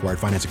balance on required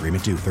finance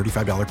agreement due.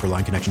 $35 per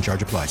line connection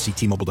charge applies. See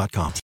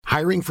T-Mobile.com.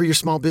 Hiring for your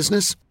small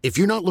business? If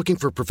you're not looking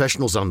for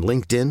professionals on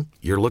LinkedIn,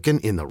 you're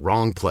looking in the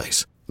wrong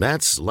place.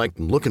 That's like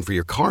looking for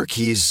your car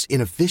keys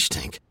in a fish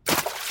tank.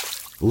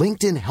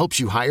 LinkedIn helps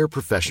you hire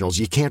professionals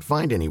you can't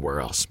find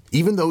anywhere else,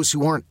 even those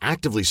who aren't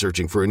actively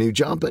searching for a new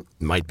job but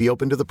might be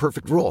open to the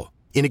perfect role.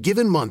 In a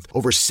given month,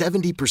 over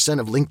 70%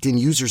 of LinkedIn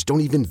users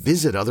don't even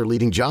visit other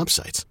leading job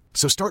sites.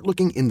 So start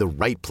looking in the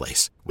right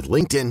place. With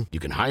LinkedIn, you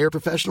can hire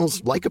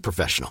professionals like a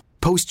professional.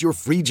 Post your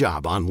free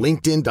job on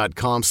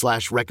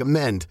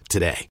linkedin.com/recommend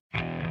today.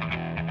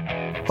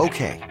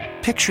 Okay,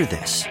 picture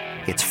this.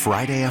 It's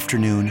Friday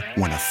afternoon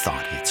when a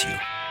thought hits you.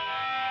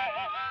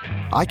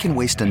 I can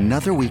waste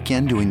another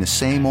weekend doing the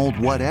same old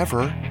whatever,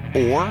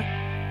 or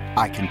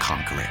I can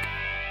conquer it.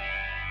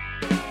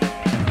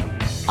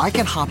 I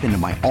can hop into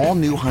my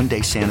all-new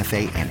Hyundai Santa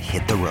Fe and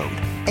hit the road.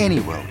 Any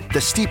road.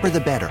 The steeper,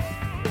 the better.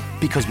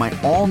 Because my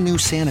all-new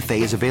Santa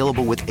Fe is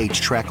available with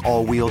H-Track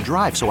all-wheel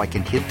drive, so I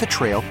can hit the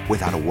trail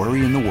without a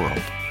worry in the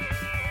world.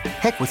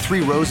 Heck, with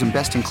 3 rows and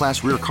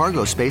best-in-class rear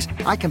cargo space,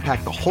 I can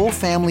pack the whole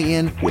family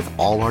in with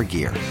all our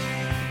gear.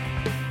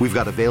 We've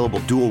got available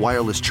dual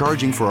wireless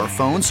charging for our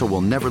phones, so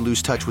we'll never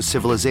lose touch with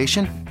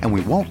civilization, and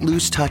we won't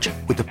lose touch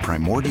with the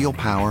primordial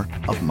power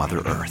of Mother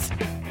Earth.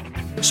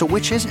 So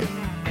which is it?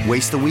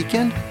 Waste the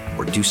weekend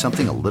or do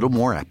something a little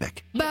more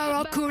epic?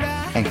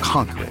 And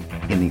conquer it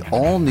in the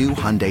all-new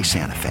Hyundai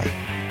Santa Fe.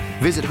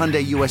 Visit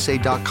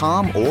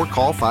HyundaiUSA.com or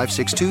call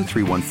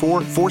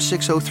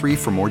 562-314-4603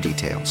 for more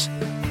details.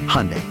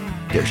 Hyundai,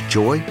 there's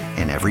joy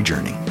in every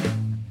journey.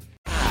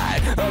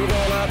 I'm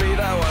gonna be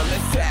the one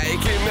that's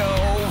taking over.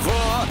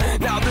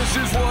 Now this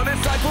is what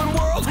it's like when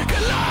worlds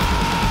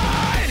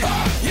collide.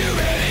 Are you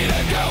ready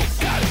to go?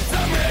 God,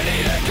 I'm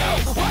ready to go.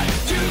 What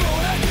you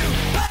gonna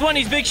do? It's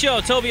Wendy's Big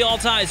Show. Toby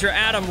Altizer,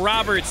 Adam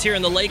Roberts here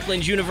in the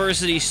Lakeland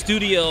University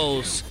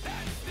studios.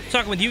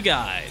 Talking with you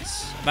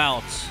guys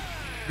about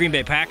Green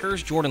Bay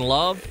Packers, Jordan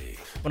Love.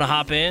 Want to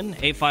hop in,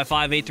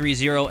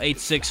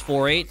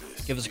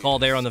 855-830-8648. Give us a call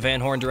there on the Van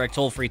Horn Direct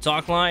toll-free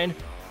talk line.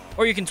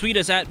 Or you can tweet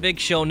us at Big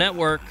Show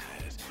Network.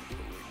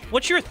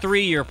 What's your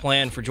 3-year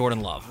plan for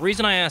Jordan Love? The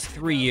reason I ask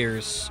 3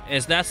 years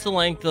is that's the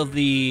length of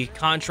the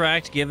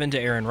contract given to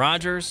Aaron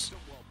Rodgers.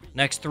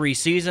 Next 3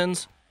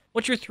 seasons.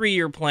 What's your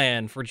 3-year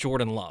plan for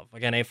Jordan Love?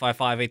 Again,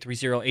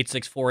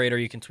 855-830-8648, or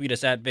you can tweet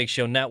us at Big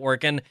Show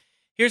Network. And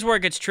here's where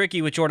it gets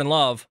tricky with Jordan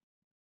Love.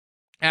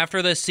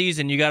 After this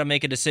season, you got to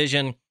make a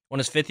decision on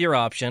his 5th-year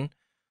option,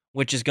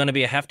 which is going to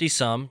be a hefty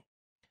sum.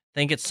 I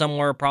think it's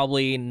somewhere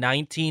probably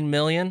 $19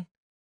 million.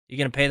 You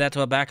going to pay that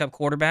to a backup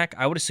quarterback?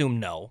 I would assume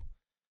no.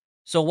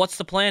 So what's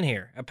the plan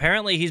here?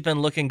 Apparently, he's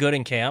been looking good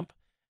in camp.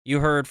 You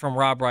heard from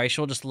Rob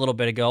Reichel just a little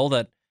bit ago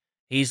that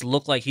he's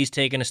looked like he's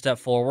taken a step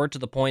forward to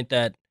the point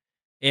that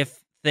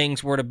if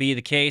things were to be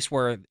the case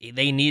where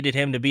they needed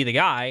him to be the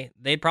guy,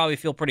 they'd probably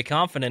feel pretty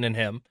confident in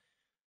him.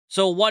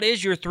 So what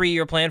is your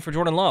 3-year plan for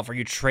Jordan Love? Are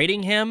you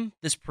trading him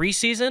this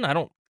preseason? I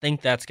don't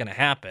think that's going to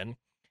happen.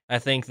 I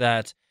think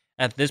that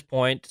at this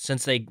point,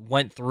 since they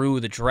went through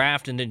the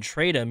draft and didn't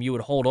trade him, you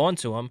would hold on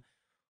to him.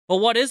 But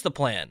what is the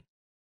plan?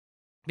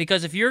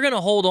 Because if you're going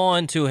to hold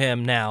on to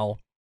him now,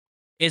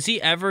 is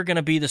he ever going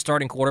to be the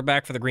starting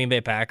quarterback for the Green Bay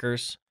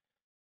Packers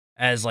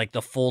as like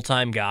the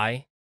full-time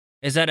guy?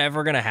 Is that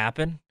ever going to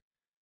happen?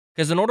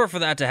 Because in order for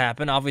that to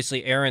happen,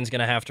 obviously Aaron's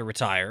going to have to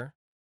retire.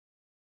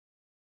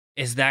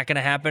 Is that going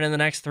to happen in the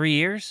next 3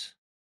 years?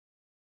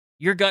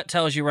 Your gut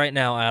tells you right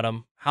now,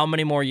 Adam, how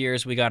many more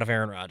years we got of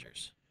Aaron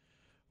Rodgers?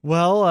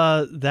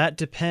 Well, that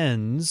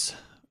depends,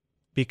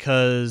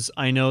 because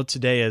I know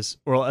today, as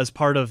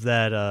part of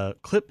that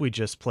clip we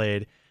just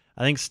played,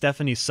 I think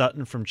Stephanie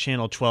Sutton from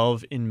Channel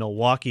 12 in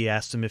Milwaukee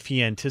asked him if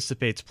he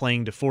anticipates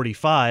playing to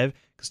 45,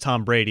 because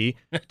Tom Brady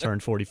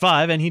turned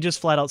 45, and he just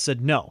flat out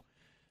said no.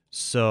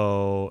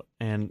 So,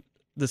 and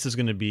this is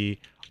going to be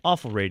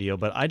awful radio,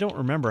 but I don't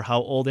remember how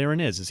old Aaron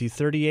is. Is he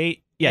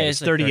 38? Yeah, he's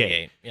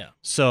 38. Yeah.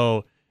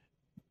 So,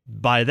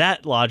 by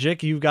that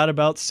logic, you've got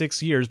about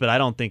 6 years, but I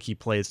don't think he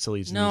plays till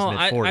he's in his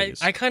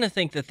mid-40s. I kind of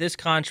think that this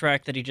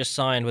contract that he just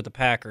signed with the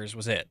Packers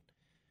was it.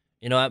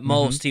 At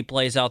most, he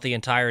plays out the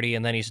entirety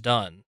and then he's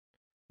done.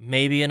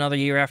 Maybe another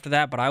year after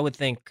that, but I would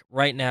think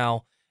right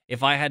now,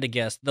 if I had to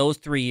guess, those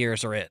 3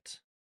 years are it.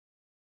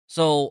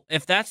 So,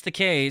 if that's the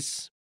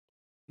case,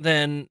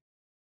 then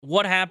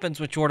what happens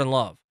with Jordan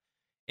Love?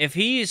 If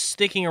he's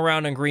sticking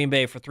around in Green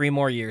Bay for 3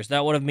 more years,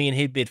 that would have mean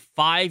he'd be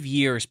 5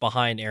 years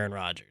behind Aaron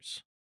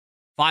Rodgers.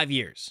 5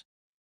 years.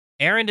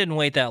 Aaron didn't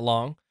wait that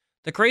long.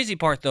 The crazy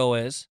part, though,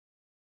 is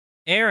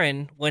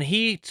Aaron, when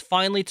he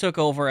finally took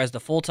over as the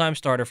full-time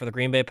starter for the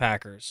Green Bay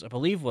Packers, I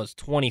believe was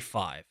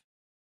 25.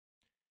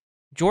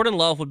 Jordan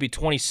Love would be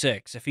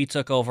 26 if he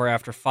took over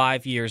after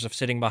 5 years of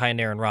sitting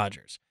behind Aaron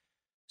Rodgers.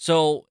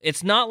 So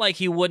it's not like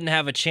he wouldn't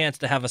have a chance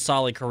to have a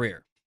solid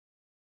career.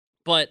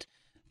 But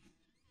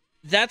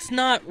that's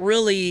not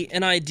really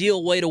an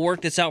ideal way to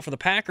work this out for the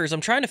Packers.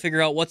 I'm trying to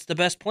figure out what's the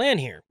best plan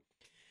here.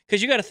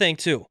 Because you got to think,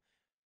 too.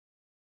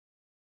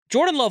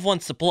 Jordan Love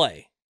wants to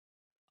play.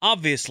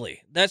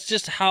 Obviously. That's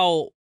just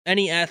how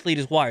any athlete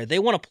is wired. They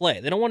want to play.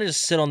 They don't want to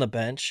just sit on the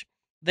bench.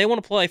 They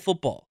want to play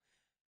football.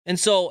 And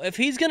so if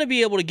he's going to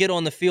be able to get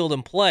on the field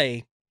and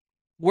play,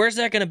 where's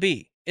that going to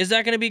be? Is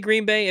that going to be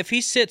Green Bay? If he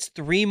sits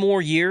 3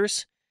 more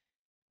years,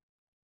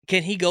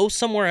 can he go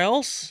somewhere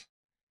else?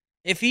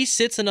 If he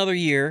sits another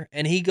year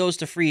and he goes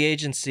to free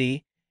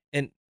agency,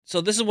 and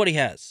so this is what he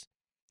has.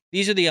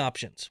 These are the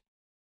options.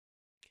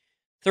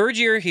 3rd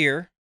year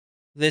here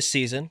this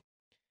season.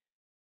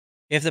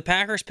 If the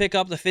Packers pick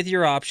up the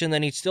 5th-year option,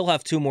 then he'd still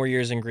have 2 more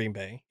years in Green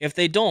Bay. If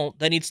they don't,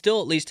 then he'd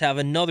still at least have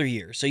another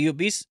year. So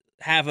you'd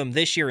have him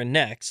this year and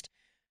next.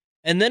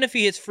 And then if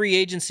he hits free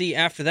agency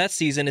after that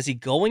season, is he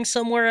going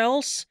somewhere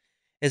else?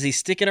 Is he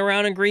sticking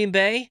around in Green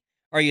Bay?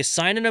 Are you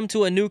signing him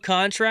to a new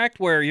contract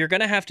where you're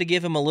going to have to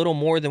give him a little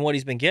more than what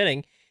he's been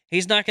getting?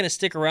 He's not going to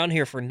stick around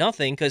here for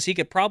nothing because he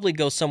could probably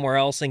go somewhere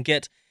else and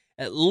get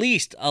at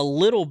least a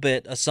little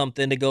bit of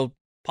something to go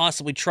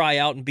possibly try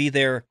out and be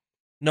their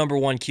number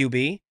 1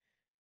 QB.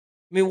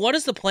 I mean, what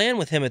is the plan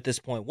with him at this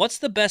point? What's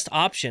the best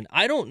option?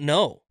 I don't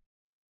know.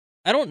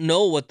 I don't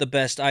know what the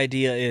best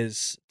idea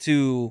is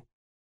to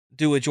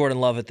do with Jordan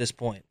Love at this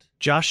point.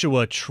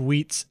 Joshua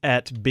tweets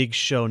at Big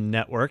Show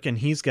Network, and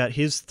he's got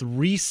his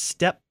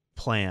 3-step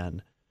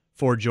plan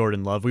for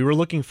Jordan Love. We were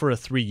looking for a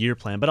 3-year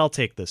plan, but I'll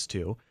take this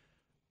too.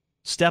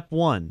 Step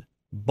 1,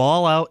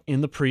 ball out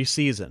in the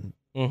preseason.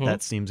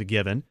 That seems a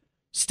given.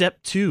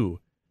 Step 2,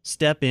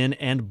 step in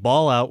and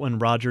ball out when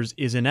Rodgers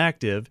is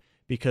inactive,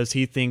 because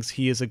he thinks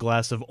he is a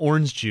glass of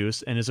orange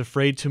juice and is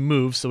afraid to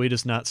move so he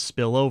does not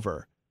spill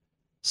over.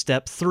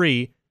 Step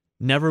 3,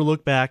 never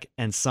look back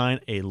and sign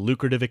a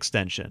lucrative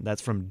extension.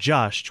 That's from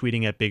Josh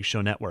tweeting at Big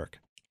Show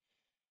Network.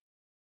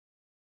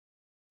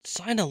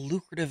 Sign a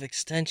lucrative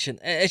extension.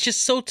 It's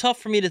just so tough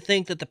for me to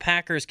think that the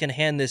Packers can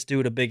hand this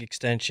dude a big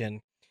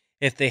extension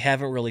if they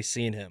haven't really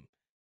seen him.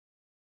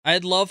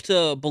 I'd love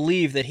to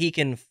believe that he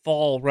can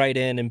fall right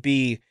in and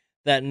be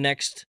that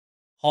next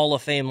Hall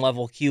of Fame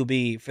level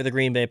QB for the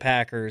Green Bay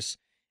Packers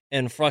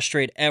and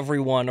frustrate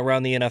everyone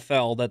around the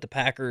NFL that the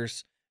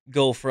Packers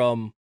go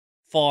from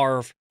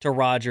Favre to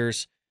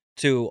Rodgers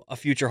to a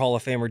future Hall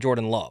of Famer,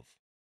 Jordan Love.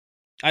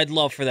 I'd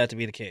love for that to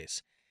be the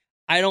case.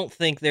 I don't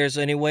think there's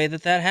any way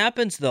that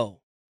happens, though.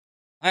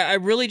 I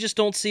really just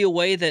don't see a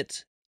way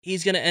that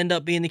he's going to end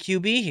up being the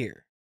QB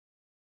here.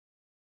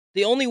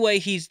 The only way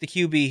he's the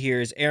QB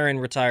here is Aaron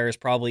retires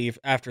probably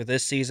after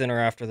this season or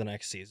after the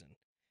next season.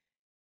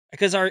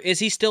 Because is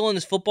he still in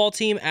his football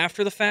team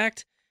after the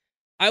fact?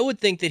 I would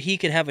think that he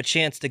could have a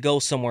chance to go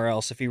somewhere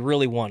else if he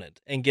really wanted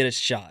and get his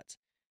shot.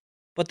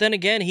 But then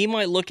again, he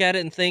might look at it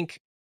and think,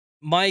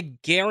 my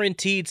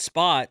guaranteed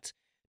spot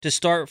to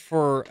start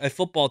for a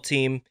football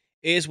team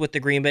is with the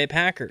Green Bay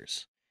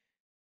Packers.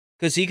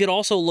 Because he could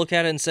also look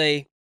at it and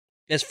say,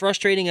 as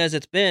frustrating as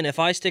it's been, if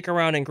I stick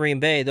around in Green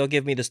Bay, they'll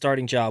give me the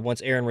starting job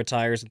once Aaron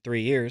retires in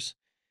 3 years.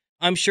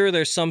 I'm sure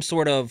there's some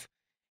sort of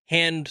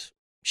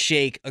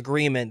handshake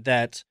agreement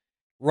that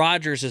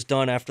Rodgers has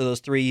done after those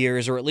 3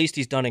 years, or at least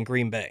he's done in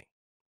Green Bay.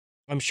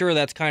 I'm sure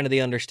that's kind of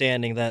the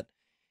understanding that,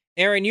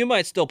 Aaron, you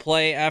might still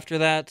play after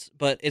that,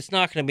 but it's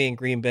not going to be in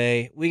Green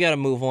Bay. We got to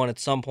move on at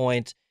some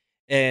point,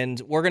 and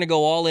we're going to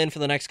go all in for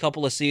the next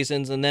couple of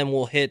seasons, and then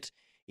we'll hit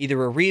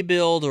either a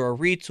rebuild or a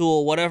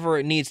retool, whatever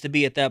it needs to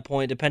be at that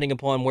point, depending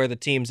upon where the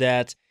team's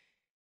at.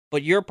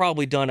 But you're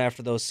probably done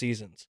after those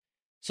seasons.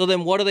 So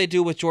then what do they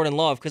do with Jordan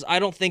Love? Because I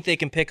don't think they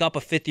can pick up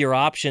a fifth-year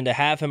option to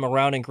have him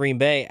around in Green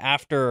Bay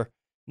after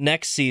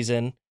next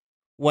season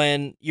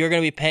when you're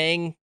going to be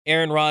paying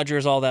Aaron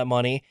Rodgers all that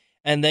money,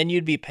 and then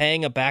you'd be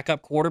paying a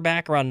backup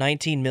quarterback around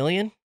 $19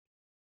 million.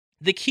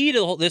 The key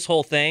to this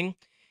whole thing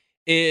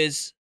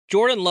is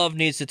Jordan Love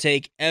needs to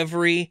take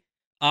every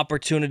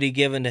opportunity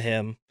given to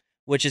him,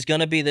 which is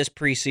going to be this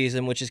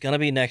preseason, which is going to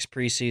be next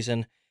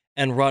preseason,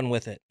 and run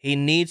with it. He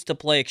needs to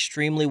play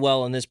extremely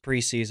well in this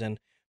preseason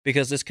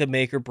because this could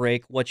make or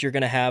break what you're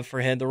going to have for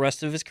him the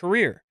rest of his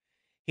career.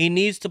 He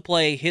needs to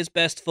play his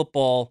best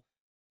football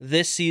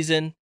this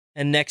season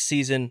and next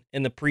season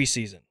in the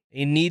preseason.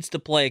 He needs to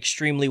play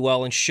extremely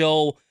well and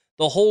show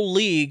the whole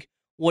league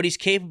what he's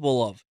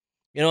capable of.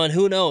 And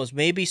who knows,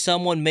 maybe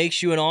someone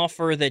makes you an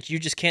offer that you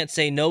just can't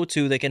say no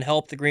to that can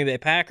help the Green Bay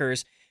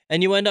Packers,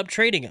 and you end up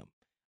trading him.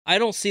 I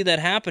don't see that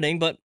happening,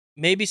 but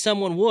maybe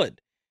someone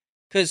would.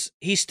 Because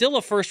he's still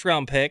a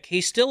first-round pick.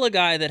 He's still a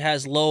guy that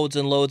has loads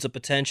and loads of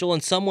potential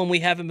and someone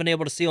we haven't been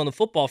able to see on the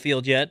football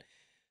field yet.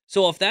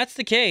 So if that's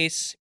the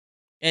case,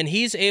 and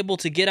he's able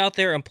to get out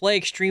there and play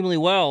extremely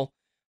well,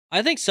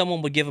 I think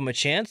someone would give him a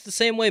chance. The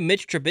same way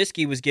Mitch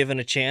Trubisky was given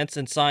a chance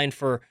and signed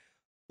for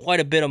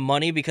quite a bit of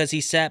money because he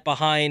sat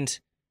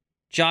behind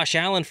Josh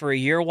Allen for a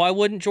year. Why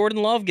wouldn't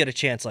Jordan Love get a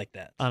chance like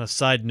that? On a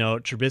side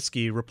note,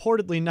 Trubisky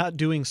reportedly not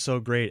doing so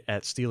great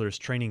at Steelers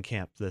training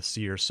camp this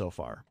year so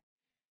far.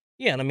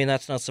 Yeah, and I mean,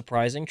 that's not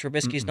surprising.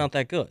 Trubisky's not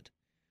that good.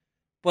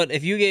 But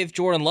if you gave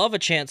Jordan Love a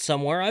chance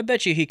somewhere, I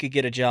bet you he could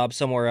get a job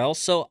somewhere else.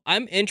 So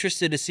I'm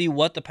interested to see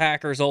what the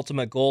Packers'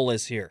 ultimate goal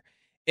is here.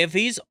 If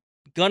he's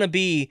going to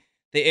be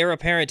the heir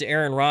apparent to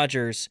Aaron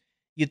Rodgers,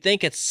 you'd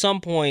think at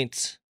some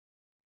point,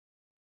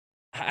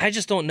 I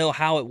just don't know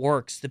how it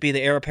works to be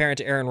the heir apparent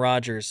to Aaron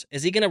Rodgers.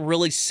 Is he going to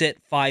really sit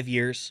 5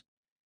 years?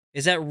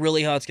 Is that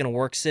really how it's going to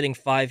work, sitting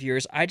 5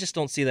 years? I just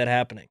don't see that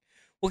happening.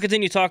 We'll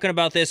continue talking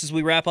about this as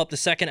we wrap up the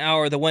second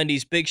hour of the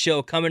Wendy's Big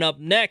Show coming up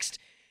next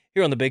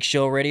here on the Big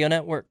Show Radio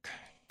Network.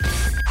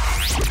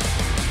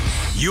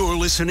 You're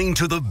listening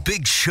to the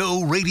Big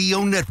Show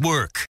Radio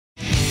Network.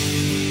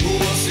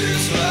 What's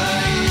this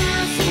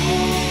life for?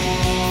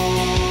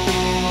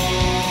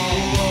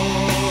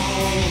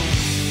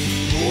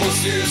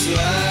 What's this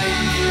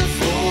life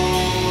for?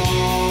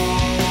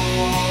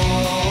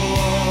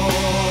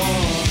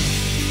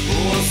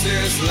 What's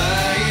this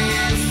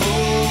life for?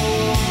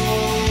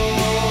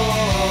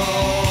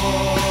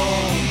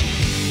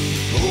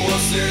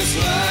 What's this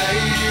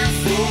life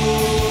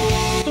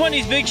for? The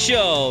Wendy's Big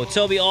Show.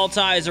 Tobi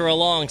Altizer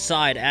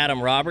alongside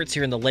Adam Roberts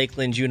here in the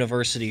Lakeland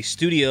University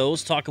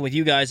studios, talking with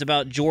you guys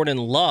about Jordan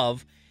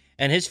Love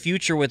and his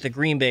future with the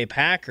Green Bay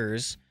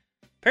Packers.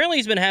 Apparently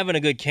he's been having a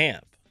good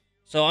camp.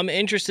 So I'm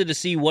interested to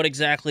see what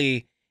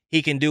exactly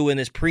he can do in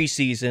this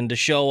preseason to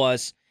show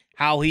us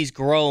how he's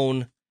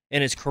grown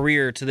in his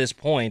career to this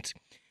point.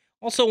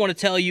 Also want to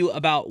tell you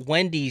about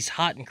Wendy's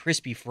hot and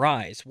crispy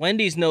fries.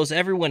 Wendy's knows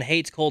everyone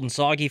hates cold and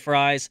soggy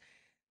fries.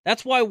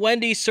 That's why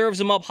Wendy's serves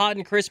them up hot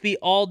and crispy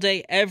all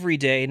day, every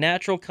day.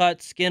 Natural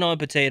cut, skin-on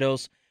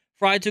potatoes,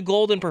 fried to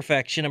golden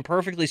perfection and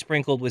perfectly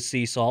sprinkled with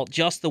sea salt,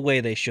 just the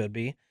way they should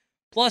be.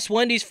 Plus,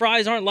 Wendy's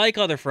fries aren't like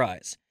other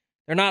fries.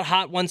 They're not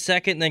hot 1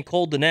 second and then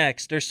cold the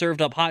next. They're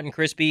served up hot and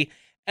crispy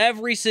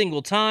every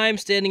single time,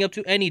 standing up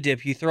to any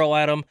dip you throw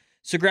at them.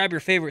 So grab your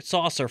favorite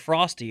sauce or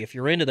Frosty if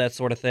you're into that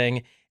sort of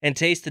thing and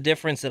taste the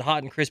difference that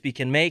hot and crispy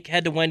can make.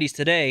 Head to Wendy's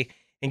today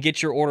and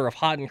get your order of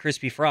hot and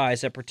crispy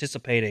fries at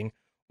participating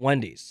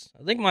Wendy's.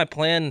 I think my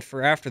plan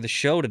for after the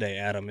show today,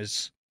 Adam,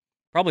 is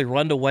probably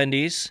run to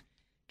Wendy's,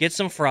 get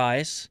some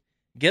fries,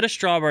 get a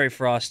strawberry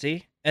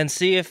Frosty, and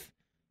see if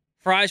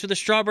fries with a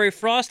strawberry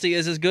Frosty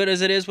is as good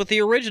as it is with the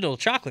original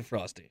chocolate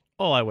Frosty.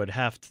 Oh, I would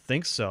have to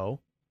think so.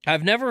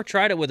 I've never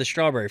tried it with a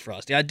strawberry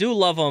Frosty. I do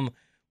love them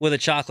with a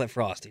chocolate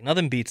Frosty.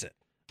 Nothing beats it.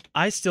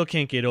 I still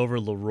can't get over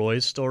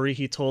Leroy's story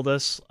he told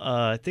us.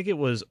 I think it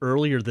was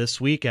earlier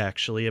this week,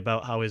 actually,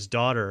 about how his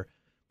daughter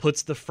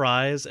puts the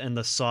fries and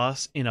the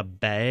sauce in a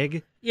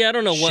bag. Yeah, I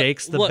don't know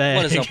shakes the what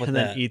bag is up with and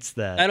that. then eats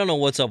that. I don't know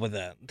what's up with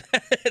that.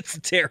 It's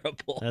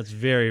terrible. That's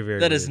very, very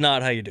That weird. is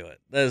not how you do it.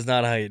 That is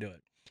not how you do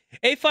it.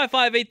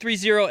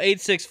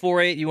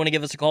 855-830-8648. You want to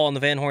give us a call on the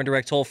Van Horn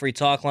Direct toll-free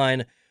talk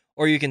line,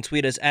 or you can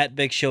tweet us at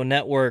Big Show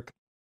Network.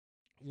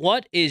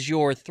 What is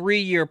your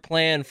 3-year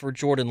plan for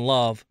Jordan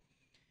Love?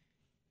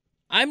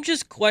 I'm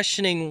just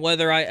questioning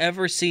whether I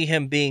ever see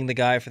him being the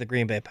guy for the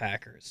Green Bay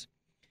Packers.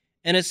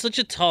 And it's such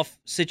a tough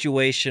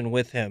situation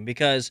with him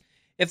because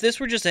if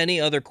this were just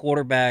any other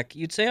quarterback,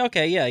 you'd say,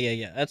 okay,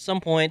 yeah. At some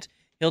point,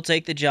 he'll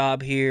take the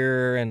job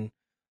here and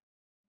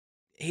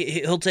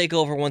he'll take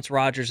over once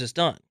Rodgers is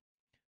done.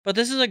 But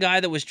this is a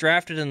guy that was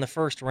drafted in the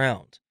first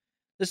round.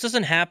 This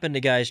doesn't happen to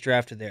guys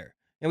drafted there.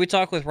 And we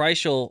talked with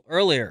Reichel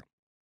earlier,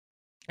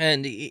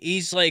 and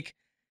he's like,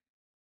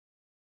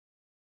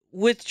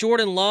 with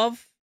Jordan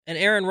Love and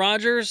Aaron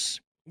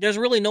Rodgers, there's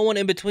really no one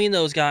in between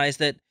those guys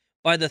that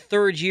by the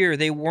third year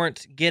they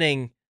weren't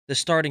getting the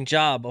starting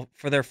job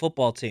for their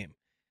football team.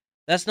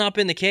 That's not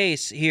been the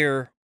case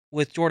here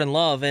with Jordan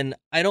Love, and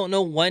I don't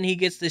know when he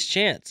gets this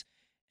chance.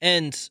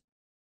 And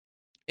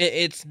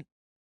it's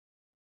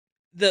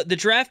the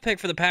draft pick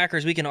for the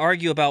Packers, we can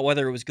argue about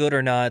whether it was good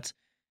or not,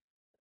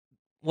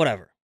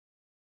 whatever.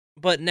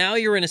 But now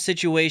you're in a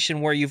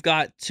situation where you've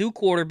got two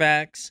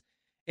quarterbacks.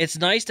 It's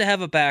nice to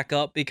have a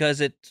backup because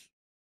it's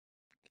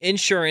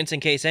insurance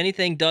in case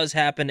anything does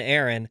happen to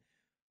Aaron.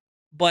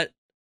 But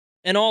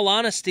in all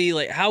honesty,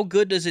 like, how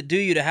good does it do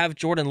you to have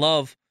Jordan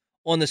Love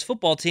on this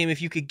football team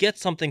if you could get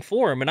something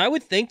for him? And I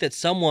would think that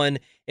someone,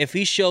 if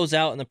he shows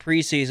out in the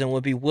preseason,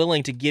 would be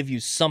willing to give you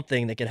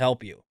something that could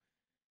help you.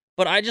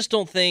 But I just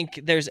don't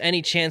think there's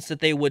any chance that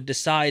they would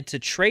decide to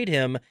trade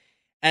him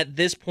at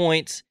this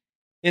point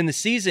in the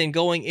season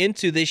going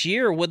into this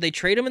year. Would they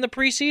trade him in the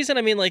preseason?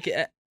 I mean, like,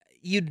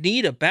 you'd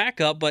need a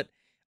backup, but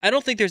I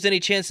don't think there's any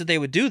chance that they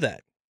would do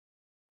that.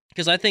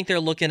 Because I think they're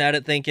looking at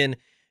it thinking,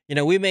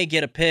 we may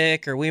get a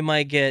pick or we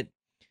might get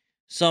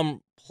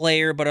some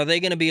player, but are they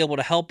going to be able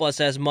to help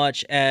us as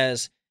much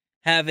as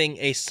having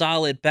a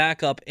solid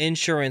backup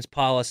insurance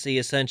policy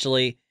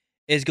essentially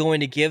is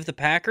going to give the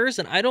Packers?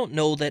 And I don't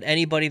know that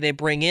anybody they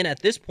bring in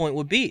at this point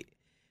would be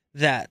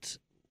that.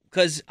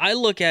 Because I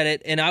look at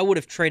it and I would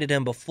have traded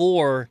him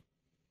before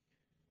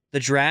the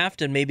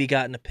draft and maybe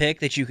gotten a pick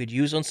that you could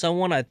use on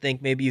someone. I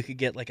think maybe you could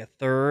get like a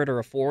third or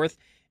a fourth.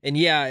 And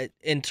yeah,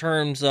 in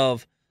terms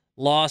of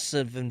loss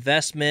of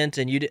investment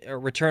and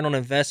return on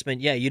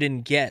investment, yeah, you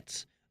didn't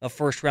get a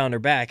first rounder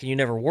back and you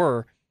never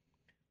were,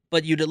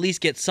 but you'd at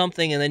least get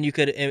something and then you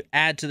could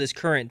add to this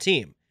current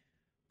team.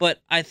 But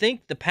I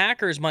think the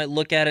Packers might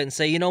look at it and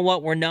say, you know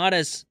what, we're not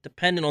as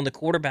dependent on the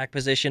quarterback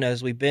position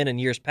as we've been in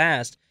years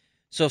past.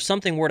 So if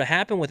something were to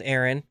happen with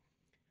Aaron,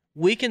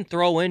 we can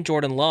throw in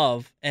Jordan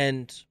Love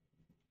and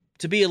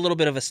to be a little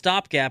bit of a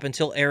stopgap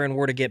until Aaron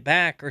were to get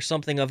back or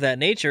something of that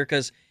nature.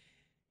 Because,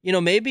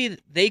 maybe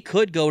they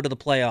could go to the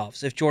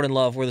playoffs if Jordan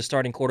Love were the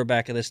starting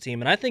quarterback of this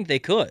team. And I think they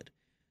could.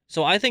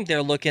 So I think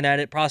they're looking at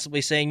it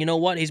possibly saying, you know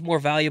what, he's more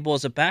valuable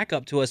as a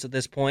backup to us at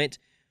this point.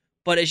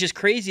 But it's just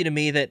crazy to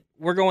me that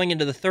we're going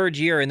into the third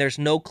year and there's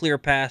no clear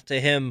path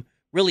to him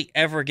really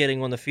ever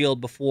getting on the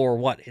field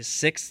before, his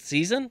sixth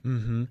season?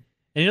 Mm-hmm.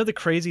 And the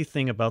crazy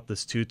thing about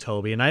this too,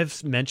 Toby, and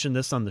I've mentioned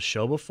this on the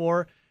show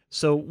before.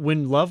 So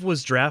when Love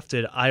was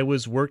drafted, I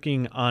was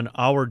working on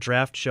our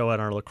draft show at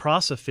our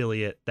lacrosse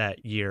affiliate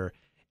that year.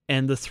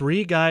 And the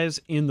three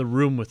guys in the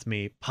room with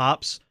me,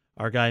 Pops,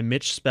 our guy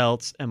Mitch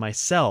Speltz, and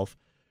myself,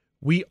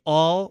 we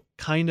all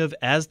kind of,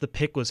 as the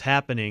pick was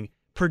happening,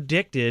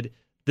 predicted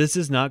this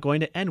is not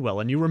going to end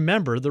well. And you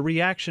remember the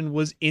reaction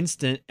was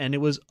instant and it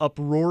was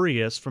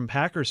uproarious from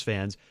Packers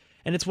fans.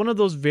 And it's one of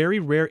those very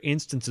rare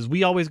instances.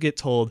 We always get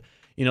told,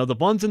 the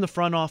ones in the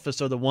front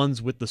office are the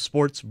ones with the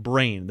sports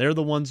brain. They're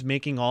the ones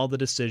making all the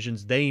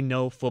decisions. They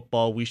know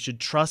football. We should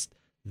trust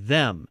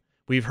them.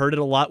 We've heard it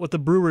a lot with the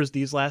Brewers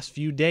these last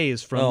few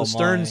days from the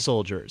Stern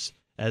Soldiers,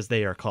 as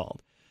they are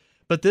called.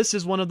 But this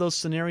is one of those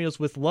scenarios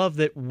with Love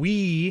that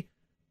we,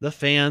 the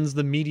fans,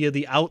 the media,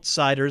 the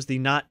outsiders, the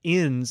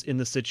not-ins in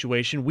the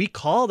situation, we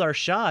called our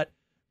shot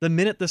the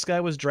minute this guy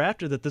was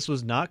drafted that this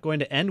was not going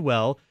to end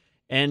well.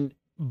 And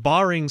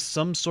barring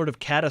some sort of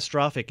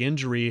catastrophic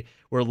injury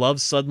where Love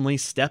suddenly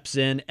steps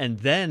in and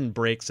then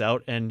breaks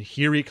out, and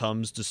here he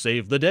comes to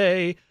save the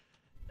day,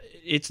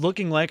 it's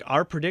looking like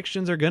our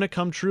predictions are going to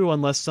come true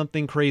unless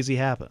something crazy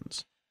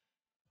happens.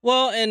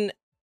 Well, and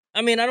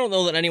I mean, I don't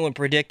know that anyone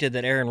predicted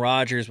that Aaron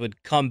Rodgers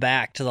would come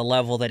back to the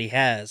level that he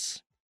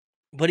has.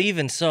 But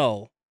even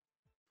so,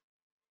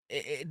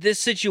 this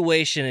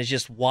situation is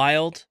just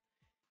wild.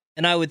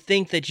 And I would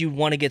think that you'd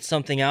want to get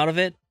something out of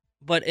it.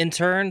 But in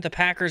turn, the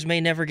Packers may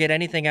never get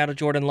anything out of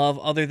Jordan Love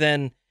other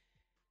than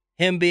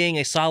him being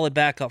a solid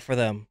backup for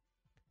them.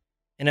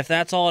 And if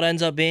that's all it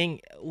ends up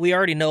being, we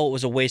already know it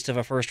was a waste of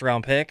a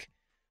first-round pick,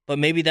 but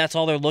maybe that's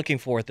all they're looking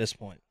for at this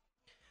point.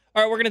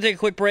 All right, we're going to take a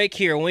quick break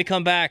here. When we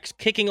come back,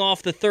 kicking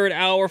off the third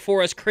hour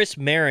for us, Chris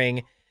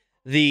Merring,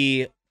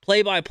 the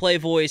play-by-play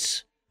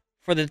voice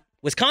for the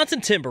Wisconsin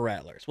Timber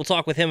Rattlers. We'll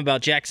talk with him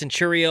about Jackson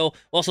Churio.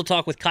 We'll also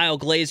talk with Kyle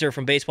Glazer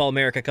from Baseball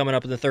America coming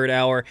up in the third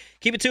hour.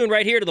 Keep it tuned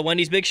right here to the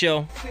Wendy's Big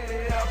Show.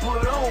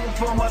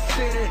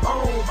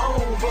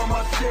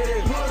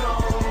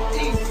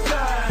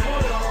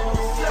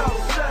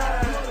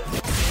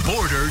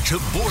 Border to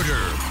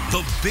Border,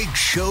 the Big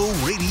Show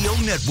Radio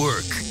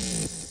Network.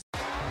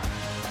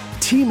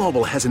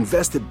 T-Mobile has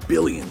invested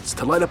billions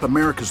to light up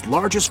America's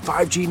largest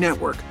 5G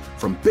network,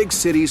 from big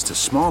cities to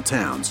small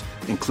towns,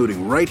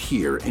 including right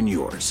here in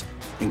yours.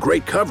 And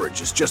great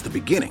coverage is just the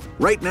beginning.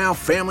 Right now,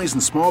 families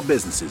and small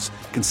businesses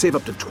can save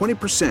up to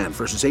 20%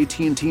 versus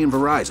AT&T and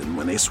Verizon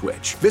when they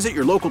switch. Visit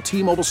your local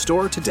T-Mobile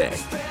store today.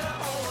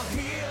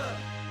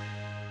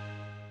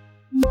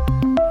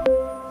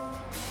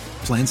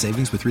 Plan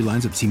savings with 3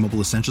 lines of T-Mobile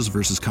Essentials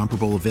versus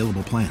comparable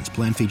available plans.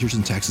 Plan features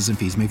and taxes and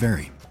fees may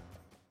vary.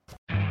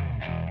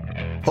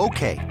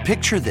 Okay,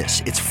 picture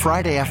this. It's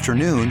Friday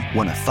afternoon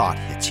when a thought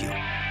hits you.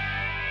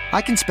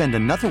 I can spend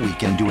another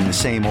weekend doing the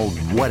same old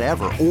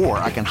whatever, or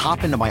I can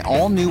hop into my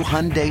all-new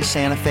Hyundai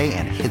Santa Fe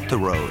and hit the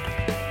road.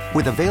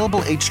 With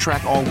available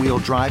H-Track all-wheel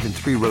drive and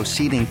 3-row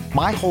seating,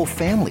 my whole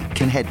family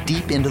can head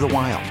deep into the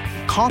wild.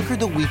 Conquer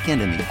the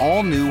weekend in the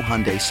all-new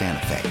Hyundai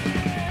Santa Fe.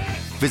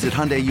 Visit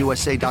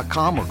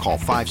HyundaiUSA.com or call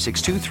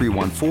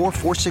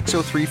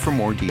 562-314-4603 for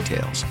more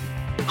details.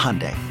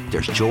 Hyundai,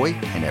 there's joy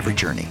in every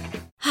journey.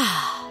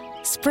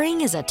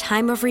 Spring is a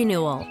time of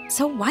renewal,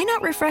 so why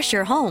not refresh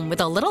your home with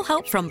a little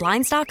help from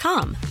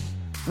Blinds.com?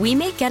 We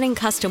make getting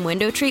custom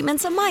window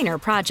treatments a minor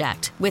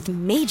project with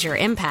major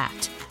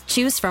impact.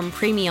 Choose from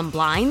premium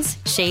blinds,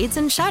 shades,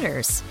 and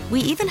shutters. We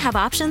even have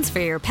options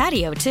for your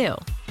patio, too.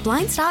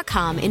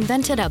 Blinds.com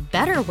invented a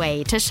better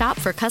way to shop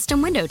for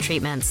custom window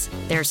treatments.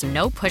 There's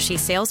no pushy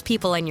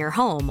salespeople in your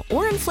home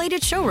or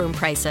inflated showroom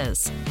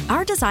prices.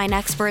 Our design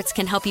experts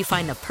can help you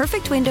find the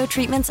perfect window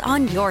treatments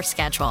on your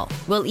schedule.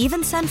 We'll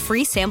even send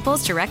free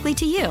samples directly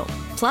to you.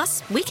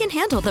 Plus, we can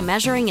handle the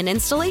measuring and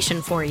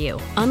installation for you.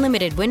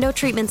 Unlimited window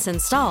treatments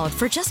installed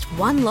for just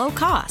one low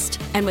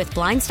cost. And with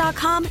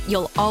Blinds.com,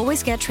 you'll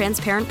always get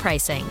transparent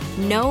pricing.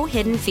 No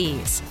hidden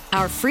fees.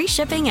 Our free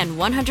shipping and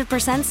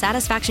 100%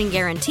 satisfaction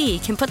guarantee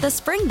can put the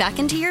spring back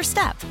into your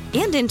step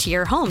and into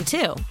your home,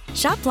 too.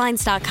 Shop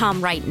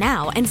Blinds.com right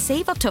now and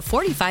save up to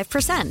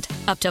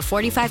 45%. Up to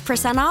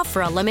 45% off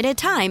for a limited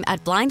time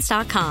at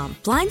Blinds.com.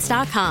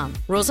 Blinds.com.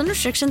 Rules and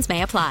restrictions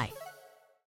may apply.